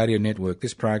Community Radio Network.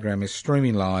 This program is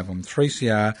streaming live on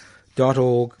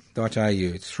 3cr.org.au.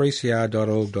 It's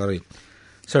 3cr.org.au.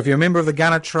 So if you're a member of the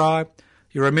Gunner tribe,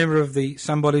 you're a member of the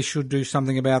Somebody Should Do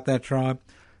Something About That tribe,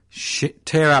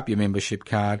 tear up your membership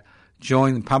card,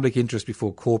 join the public interest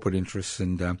before corporate interests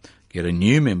and get a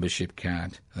new membership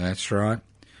card. That's right.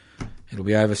 It'll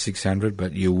be over 600,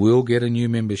 but you will get a new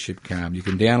membership card. You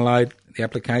can download the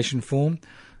application form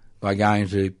by going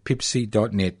to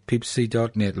pipsy.net,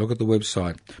 pipsy.net. Look at the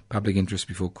website, public interest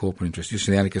before corporate interest. This is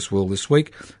The Anarchist World this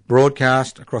week,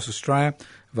 broadcast across Australia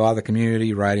via the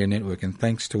Community Radio Network. And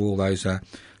thanks to all those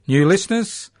new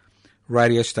listeners,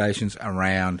 radio stations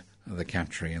around of the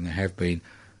country, and there have been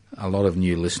a lot of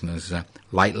new listeners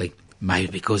lately,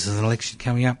 maybe because there's an election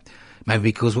coming up, maybe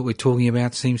because what we're talking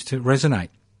about seems to resonate.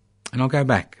 And I'll go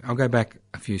back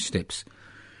a few steps.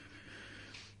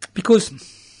 Because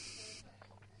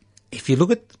if you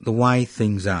look at the way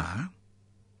things are,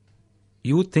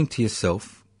 you would think to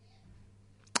yourself,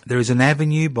 there is an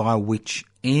avenue by which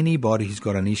anybody who's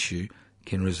got an issue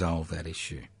can resolve that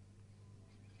issue.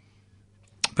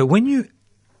 But when you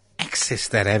access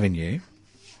that avenue,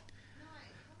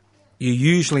 you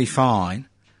usually find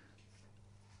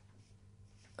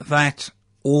that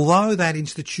although that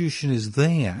institution is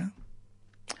there,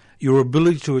 your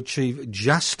ability to achieve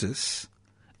justice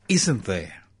isn't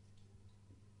there.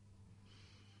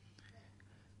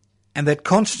 And that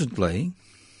constantly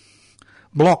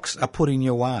blocks are put in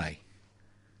your way.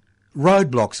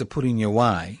 Roadblocks are put in your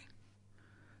way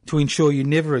to ensure you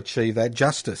never achieve that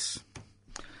justice.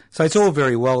 So it's all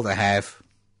very well to have,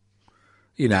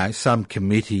 you know, some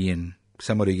committee and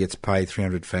somebody gets paid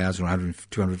 $300,000 or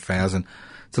 $200,000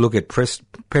 to look at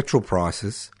petrol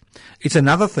prices. It's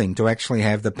another thing to actually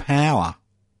have the power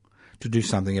to do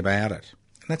something about it.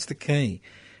 And that's the key,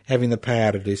 having the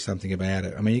power to do something about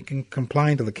it. I mean, you can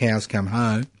complain till the cows come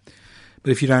home,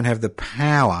 but if you don't have the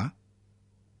power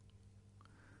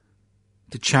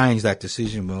to change that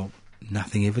decision, well,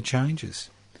 nothing ever changes.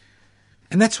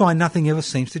 And that's why nothing ever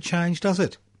seems to change, does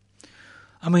it?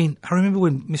 I mean, I remember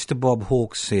when Mr. Bob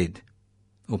Hawke said,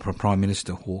 or Prime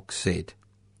Minister Hawke said,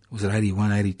 was it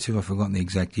 81, 82, I've forgotten the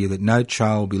exact year, that no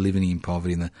child will be living in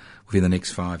poverty within the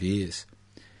next 5 years.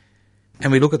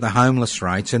 And we look at the homeless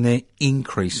rates and they're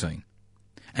increasing.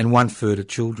 And 1/3 of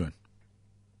children.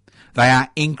 They are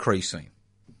increasing.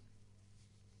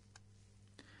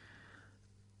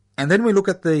 And then we look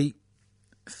at the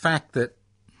fact that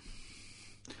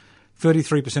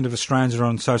 33% of Australians are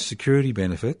on social security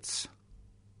benefits,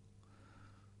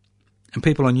 and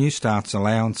people on New Start's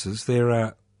allowances,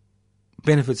 their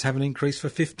benefits haven't increased for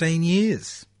 15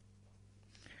 years.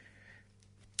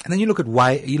 And then you look at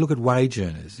wage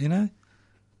earners, you know,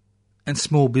 and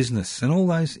small business, and all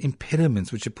those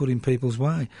impediments which are put in people's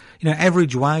way. You know,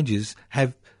 average wages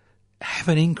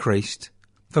haven't increased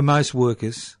for most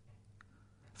workers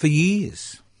for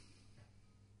years.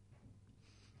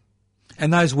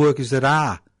 And those workers that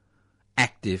are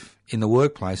active in the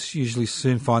workplace usually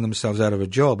soon find themselves out of a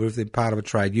job, or if they're part of a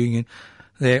trade union,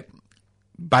 they're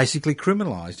basically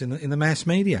criminalised in the mass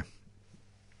media.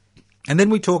 And then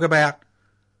we talk about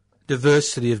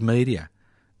diversity of media,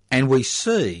 and we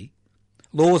see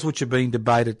laws which are being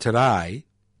debated today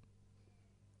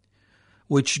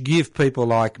which give people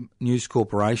like News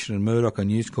Corporation and Murdoch and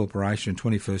News Corporation and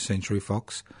 21st Century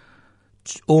Fox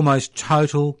almost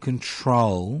total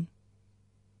control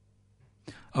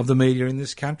of the media in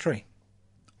this country.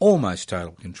 Almost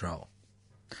total control.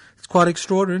 It's quite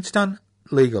extraordinary. It's done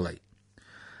legally.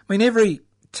 I mean, every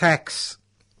tax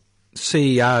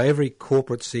CEO, every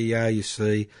corporate CEO you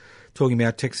see talking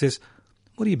about tax says,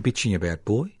 what are you bitching about,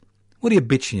 boy? What are you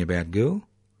bitching about, girl?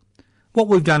 What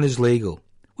we've done is legal.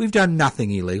 We've done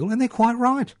nothing illegal, and they're quite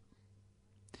right.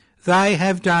 They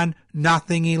have done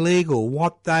nothing illegal.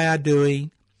 What they are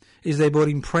doing is they're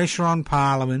putting pressure on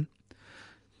Parliament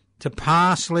to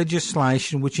pass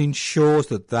legislation which ensures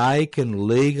that they can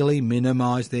legally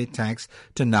minimise their tax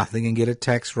to nothing and get a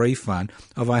tax refund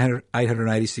of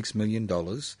 $886 million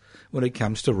when it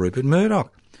comes to Rupert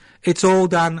Murdoch. It's all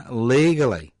done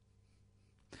legally.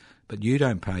 But you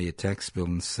don't pay your tax bill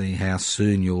and see how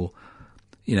soon you're,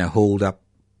 you know, hauled up,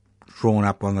 drawn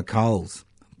up on the coals.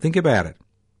 Think about it.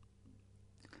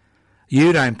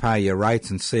 You don't pay your rates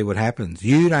and see what happens.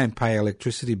 You don't pay your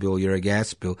electricity bill, your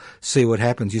gas bill, see what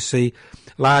happens. You see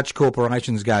large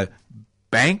corporations go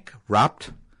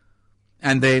bankrupt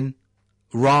and then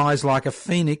rise like a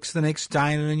phoenix the next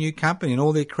day in a new company, and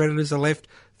all their creditors are left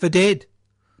for dead.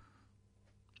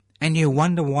 And you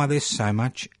wonder why there's so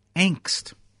much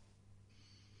angst.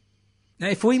 Now,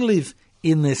 if we live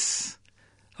in this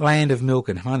land of milk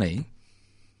and honey,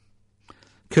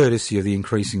 courtesy of the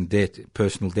increasing debt,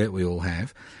 personal debt we all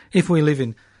have, if we live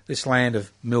in this land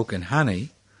of milk and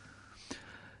honey,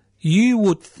 you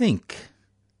would think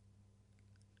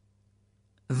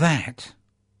that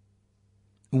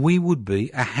we would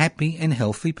be a happy and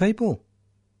healthy people.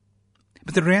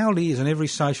 But the reality is, on every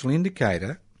social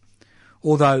indicator,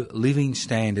 although living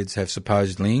standards have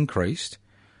supposedly increased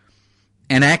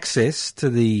and access to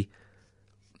the,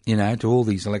 you know, to all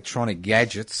these electronic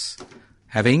gadgets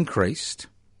have increased,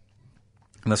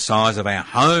 and the size of our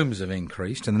homes have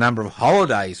increased, and the number of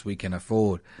holidays we can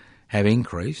afford have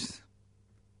increased.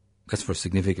 That's for a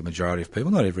significant majority of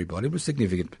people, not everybody, but a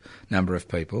significant number of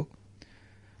people.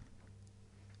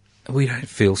 we don't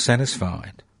feel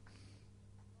satisfied.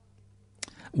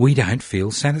 We don't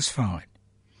feel satisfied.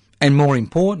 And more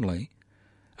importantly,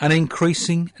 an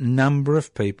increasing number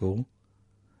of people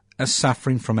are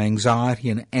suffering from anxiety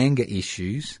and anger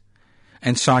issues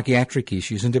and psychiatric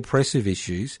issues and depressive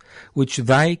issues which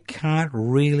they can't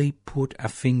really put a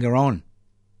finger on.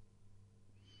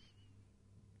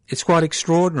 It's quite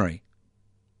extraordinary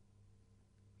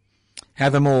how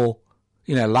the more,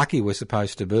 lucky we're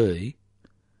supposed to be,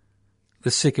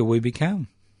 the sicker we become.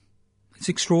 It's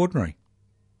extraordinary.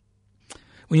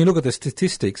 When you look at the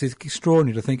statistics, it's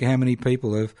extraordinary to think of how many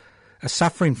people are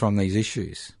suffering from these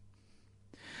issues.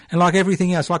 And like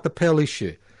everything else, like the Pell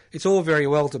issue, it's all very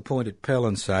well to point at Pell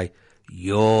and say,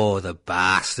 you're the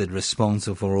bastard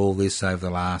responsible for all this over the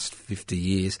last 50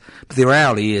 years. But the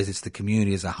reality is it's the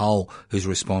community as a whole who's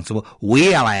responsible.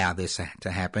 We allowed this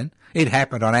to happen. It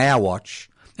happened on our watch,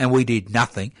 and we did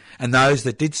nothing. And those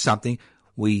that did something,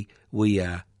 we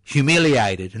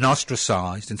humiliated and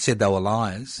ostracised and said they were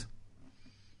liars.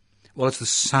 Well, it's the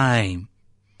same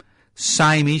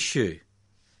issue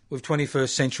with 21st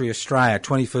century Australia,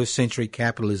 21st century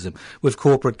capitalism, with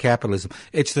corporate capitalism.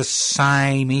 It's the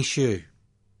same issue.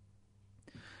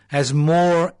 As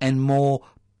more and more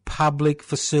public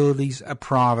facilities are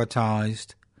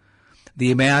privatised,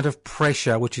 the amount of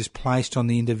pressure which is placed on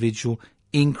the individual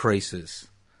increases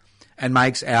and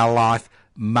makes our life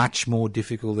much more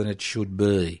difficult than it should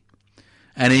be,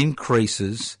 and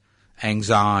increases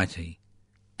anxiety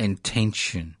and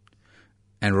tension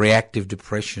and reactive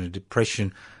depression, a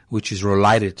depression which is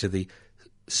related to the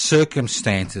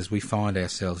circumstances we find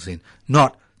ourselves in,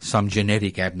 not some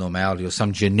genetic abnormality or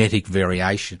some genetic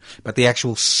variation, but the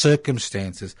actual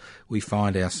circumstances we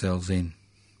find ourselves in.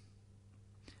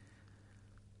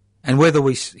 And whether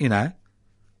we, and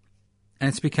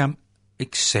it's become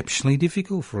exceptionally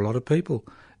difficult for a lot of people,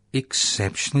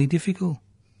 exceptionally difficult.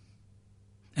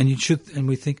 And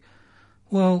we think,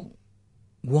 well,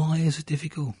 why is it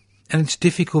difficult? And it's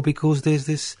difficult because there's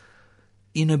this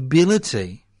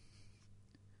inability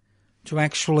to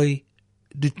actually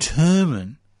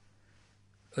determine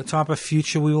the type of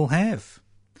future we will have.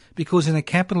 Because in a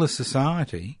capitalist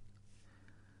society,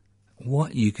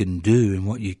 what you can do and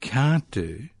what you can't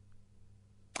do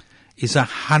is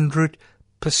 100%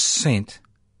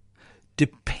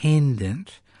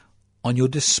 dependent on your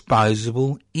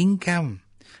disposable income.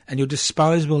 And your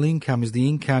disposable income is the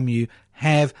income you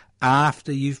have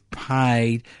after you've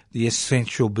paid the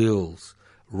essential bills: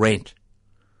 rent,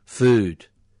 food,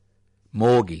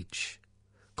 mortgage,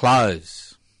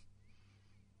 clothes.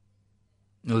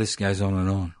 The list goes on and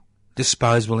on.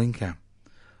 Disposable income.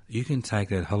 You can take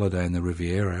that holiday in the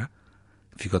Riviera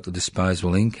if you've got the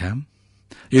disposable income.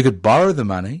 You could borrow the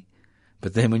money,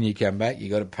 but then when you come back,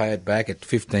 you've got to pay it back at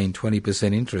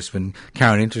 15-20% interest when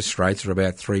current interest rates are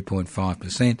about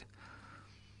 3.5%.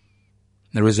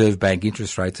 The Reserve Bank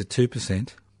interest rates are 2%.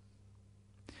 So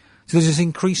there's this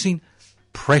increasing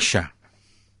pressure.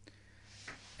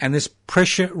 And this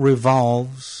pressure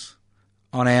revolves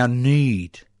on our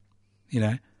need,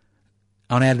 on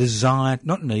our desire,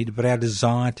 not need, but our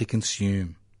desire to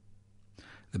consume.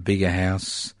 The bigger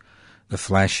house, the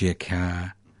flashier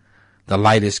car, the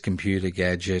latest computer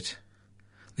gadget,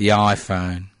 the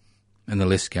iPhone, and the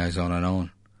list goes on and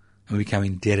on. And we become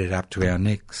indebted up to our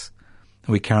necks.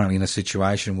 We're currently in a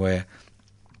situation where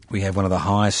we have one of the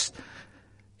highest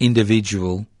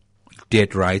individual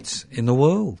debt rates in the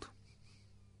world.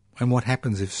 And what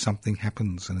happens if something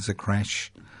happens and there's a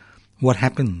crash? What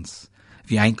happens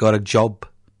if you ain't got a job?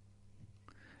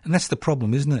 And that's the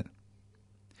problem, isn't it?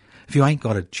 If you ain't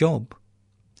got a job,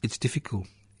 it's difficult,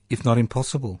 if not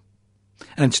impossible.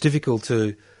 And it's difficult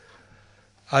to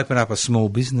open up a small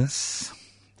business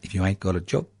if you ain't got a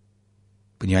job,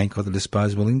 but you ain't got the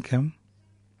disposable income.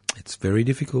 It's very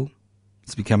difficult.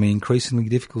 It's becoming increasingly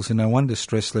difficult, so no wonder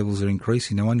stress levels are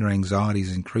increasing, no wonder anxiety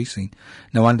is increasing,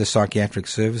 no wonder psychiatric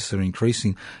services are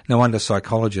increasing, no wonder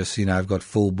psychologists, have got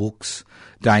full books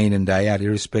day in and day out,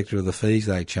 irrespective of the fees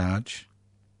they charge.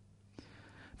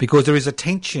 Because there is a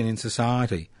tension in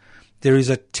society. There is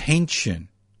a tension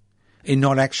in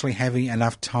not actually having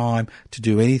enough time to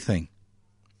do anything.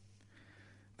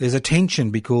 There's a tension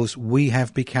because we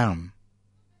have become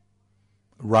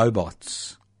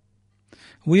robots.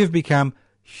 We have become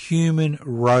human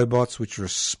robots which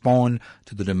respond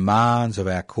to the demands of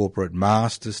our corporate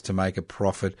masters to make a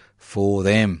profit for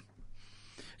them.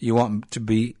 You want me to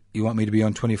be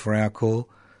on 24-hour call?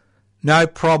 No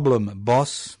problem,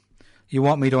 boss. You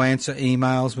want me to answer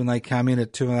emails when they come in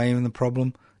at 2 a.m. in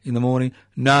the morning?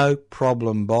 No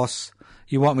problem, boss.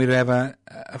 You want me to have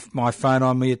my phone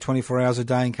on me at 24 hours a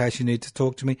day in case you need to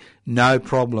talk to me? No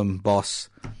problem, boss.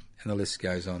 And the list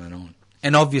goes on and on.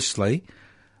 And obviously,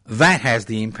 that has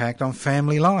the impact on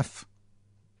family life.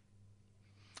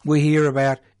 We hear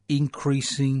about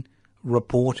increasing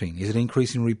reporting. Is it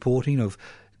increasing reporting of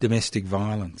domestic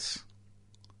violence?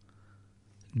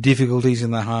 Difficulties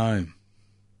in the home.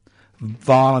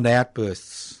 Violent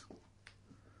outbursts.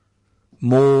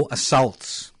 More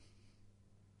assaults.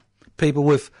 People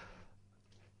with,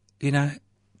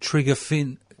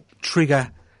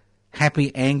 trigger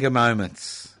happy anger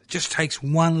moments. It just takes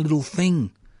one little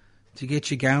thing to get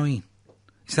you going.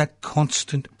 It's that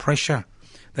constant pressure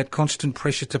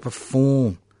to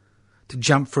perform, to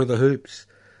jump through the hoops,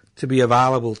 to be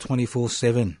available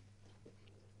 24/7.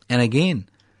 And again,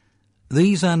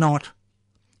 these are not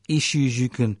issues you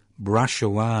can brush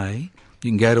away. You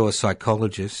can go to a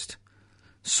psychologist,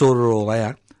 sort it all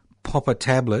out, pop a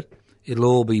tablet, it'll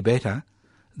all be better.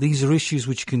 These are issues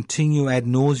which continue ad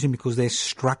nauseum because they're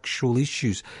structural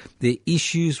issues. They're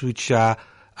issues which are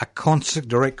a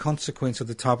direct consequence of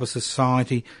the type of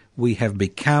society we have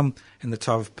become and the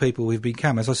type of people we've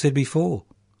become. As I said before,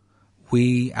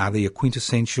 we are the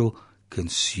quintessential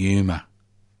consumer.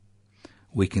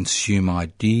 We consume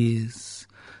ideas,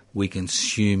 we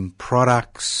consume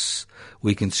products,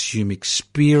 we consume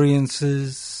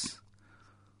experiences,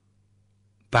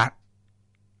 but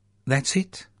that's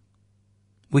it.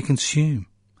 We consume,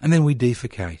 and then we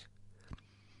defecate.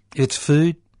 If it's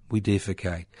food, we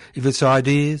defecate. If it's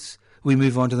ideas, we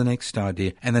move on to the next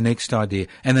idea, and the next idea,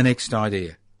 and the next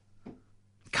idea.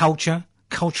 Culture,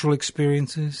 cultural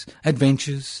experiences,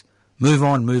 adventures, move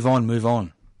on, move on, move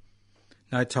on.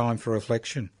 No time for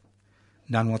reflection.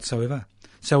 None whatsoever.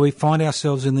 So we find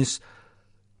ourselves in this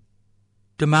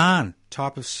demand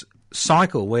type of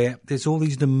cycle where there's all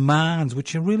these demands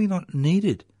which are really not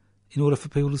needed in order for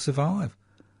people to survive.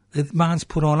 The demands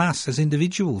put on us as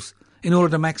individuals in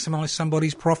order to maximise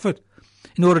somebody's profit,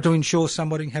 in order to ensure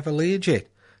somebody can have a Learjet.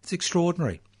 It's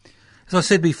extraordinary. As I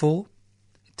said before,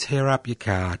 tear up your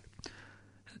card.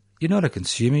 You're not a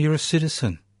consumer, you're a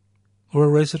citizen. Or a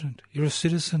resident, you're a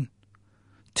citizen.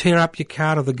 Tear up your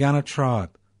card of the Gunner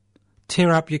tribe.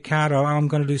 Tear up your card, oh, I'm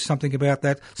going to do something about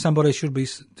that. Somebody should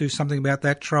do something about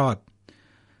that tribe.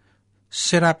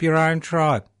 Set up your own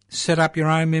tribe. Set up your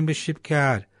own membership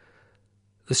card.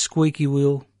 The squeaky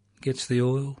wheel gets the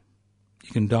oil.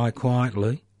 You can die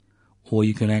quietly, or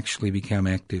you can actually become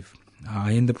active.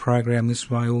 I end the program this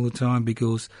way all the time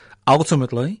because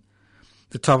ultimately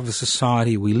the type of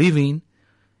society we live in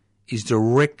is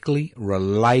directly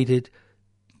related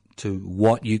to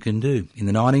what you can do. In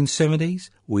the 1970s,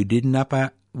 we didn't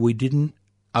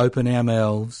open our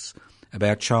mouths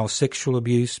about child sexual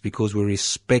abuse because we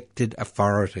respected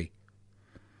authority.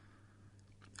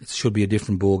 It should be a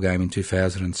different ballgame in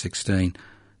 2016.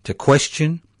 To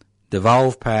question,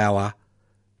 devolve power,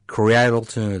 create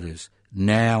alternatives.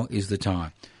 Now is the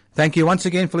time. Thank you once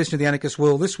again for listening to The Anarchist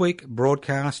World this week,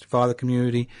 broadcast via the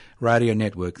Community Radio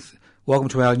Network. Welcome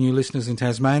to our new listeners in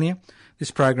Tasmania.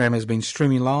 This program has been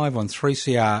streaming live on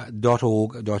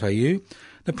 3cr.org.au.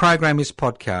 The program is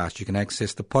podcast. You can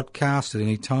access the podcast at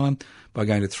any time by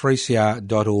going to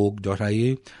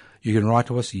 3cr.org.au. You can write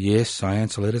to us. Yes, I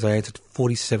answer letters. I answered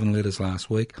 47 letters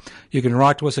last week. You can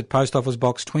write to us at Post Office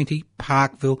Box 20,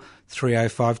 Parkville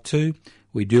 3052.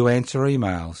 We do answer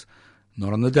emails.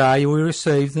 Not on the day we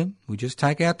receive them. We just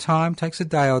take our time. Takes a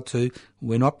day or two.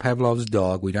 We're not Pavlov's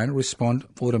dog. We don't respond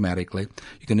automatically.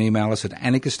 You can email us at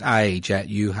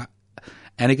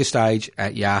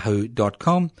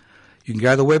anarchistage@yahoo.com. You can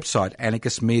go to the website,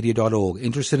 anarchistmedia.org.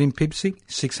 Interested in Pipsy?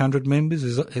 600 members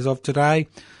as of today.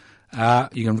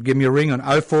 You can give me a ring on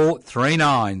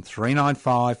 0439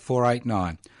 395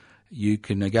 489. You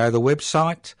can go to the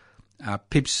website,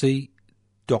 pipsy.net.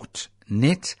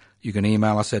 You can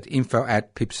email us at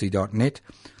info@pipsy.net.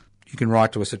 You can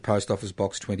write to us at Post Office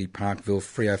Box 20, Parkville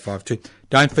 3052.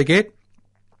 Don't forget,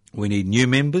 we need new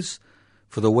members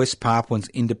for the West Papuans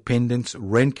Independence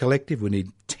Rent Collective. We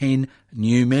need 10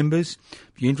 new members.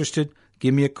 If you're interested,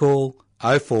 give me a call,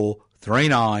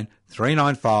 0439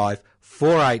 395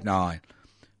 489.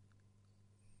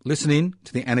 Listen in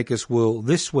to The Anarchist World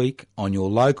this week on your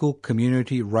local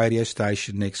community radio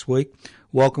station next week.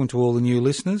 Welcome to all the new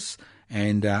listeners.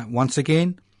 And once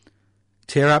again,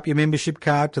 tear up your membership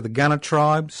card to the Gunner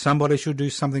tribe. Somebody should do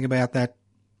something about that.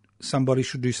 Somebody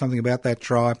should do something about that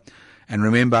tribe. And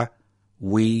remember,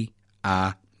 we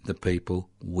are the people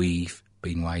we've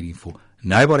been waiting for.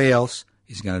 Nobody else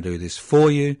is going to do this for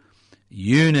you.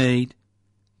 You need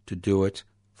to do it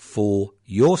for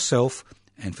yourself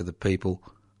and for the people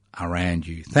around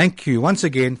you. Thank you once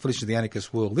again for listening to The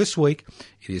Anarchist World this week.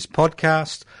 It is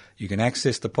podcast. You can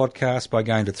access the podcast by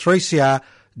going to 3cr.org.au.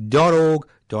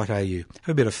 Have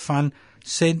a bit of fun.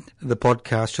 Send the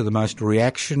podcast to the most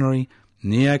reactionary,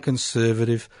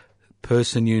 neoconservative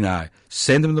person you know.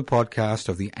 Send them the podcast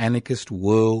of The Anarchist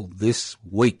World this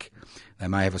week. They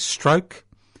may have a stroke.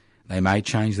 They may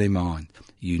change their mind.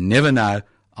 You never know.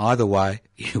 Either way,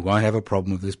 you won't have a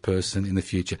problem with this person in the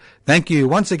future. Thank you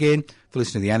once again for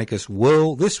listening to The Anarchist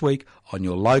World this week on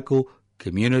your local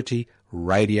community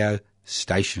radio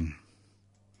station.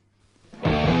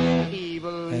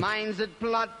 Evil minds that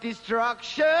plot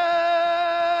destruction,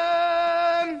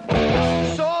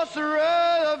 sorcerer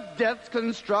of death's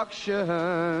construction.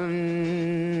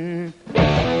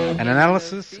 An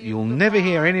analysis you'll never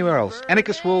hear anywhere else.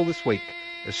 Anarchist World this week.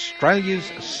 Australia's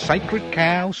sacred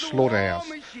cow slaughterhouse.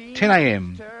 10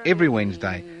 a.m. every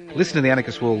Wednesday. Listen to The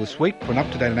Anarchist World this week for an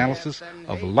up-to-date analysis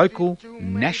of local,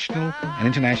 national and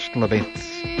international events.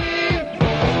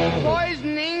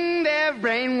 Poisoning their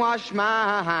brainwashed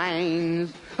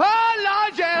minds. Oh,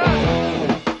 Lord, yeah.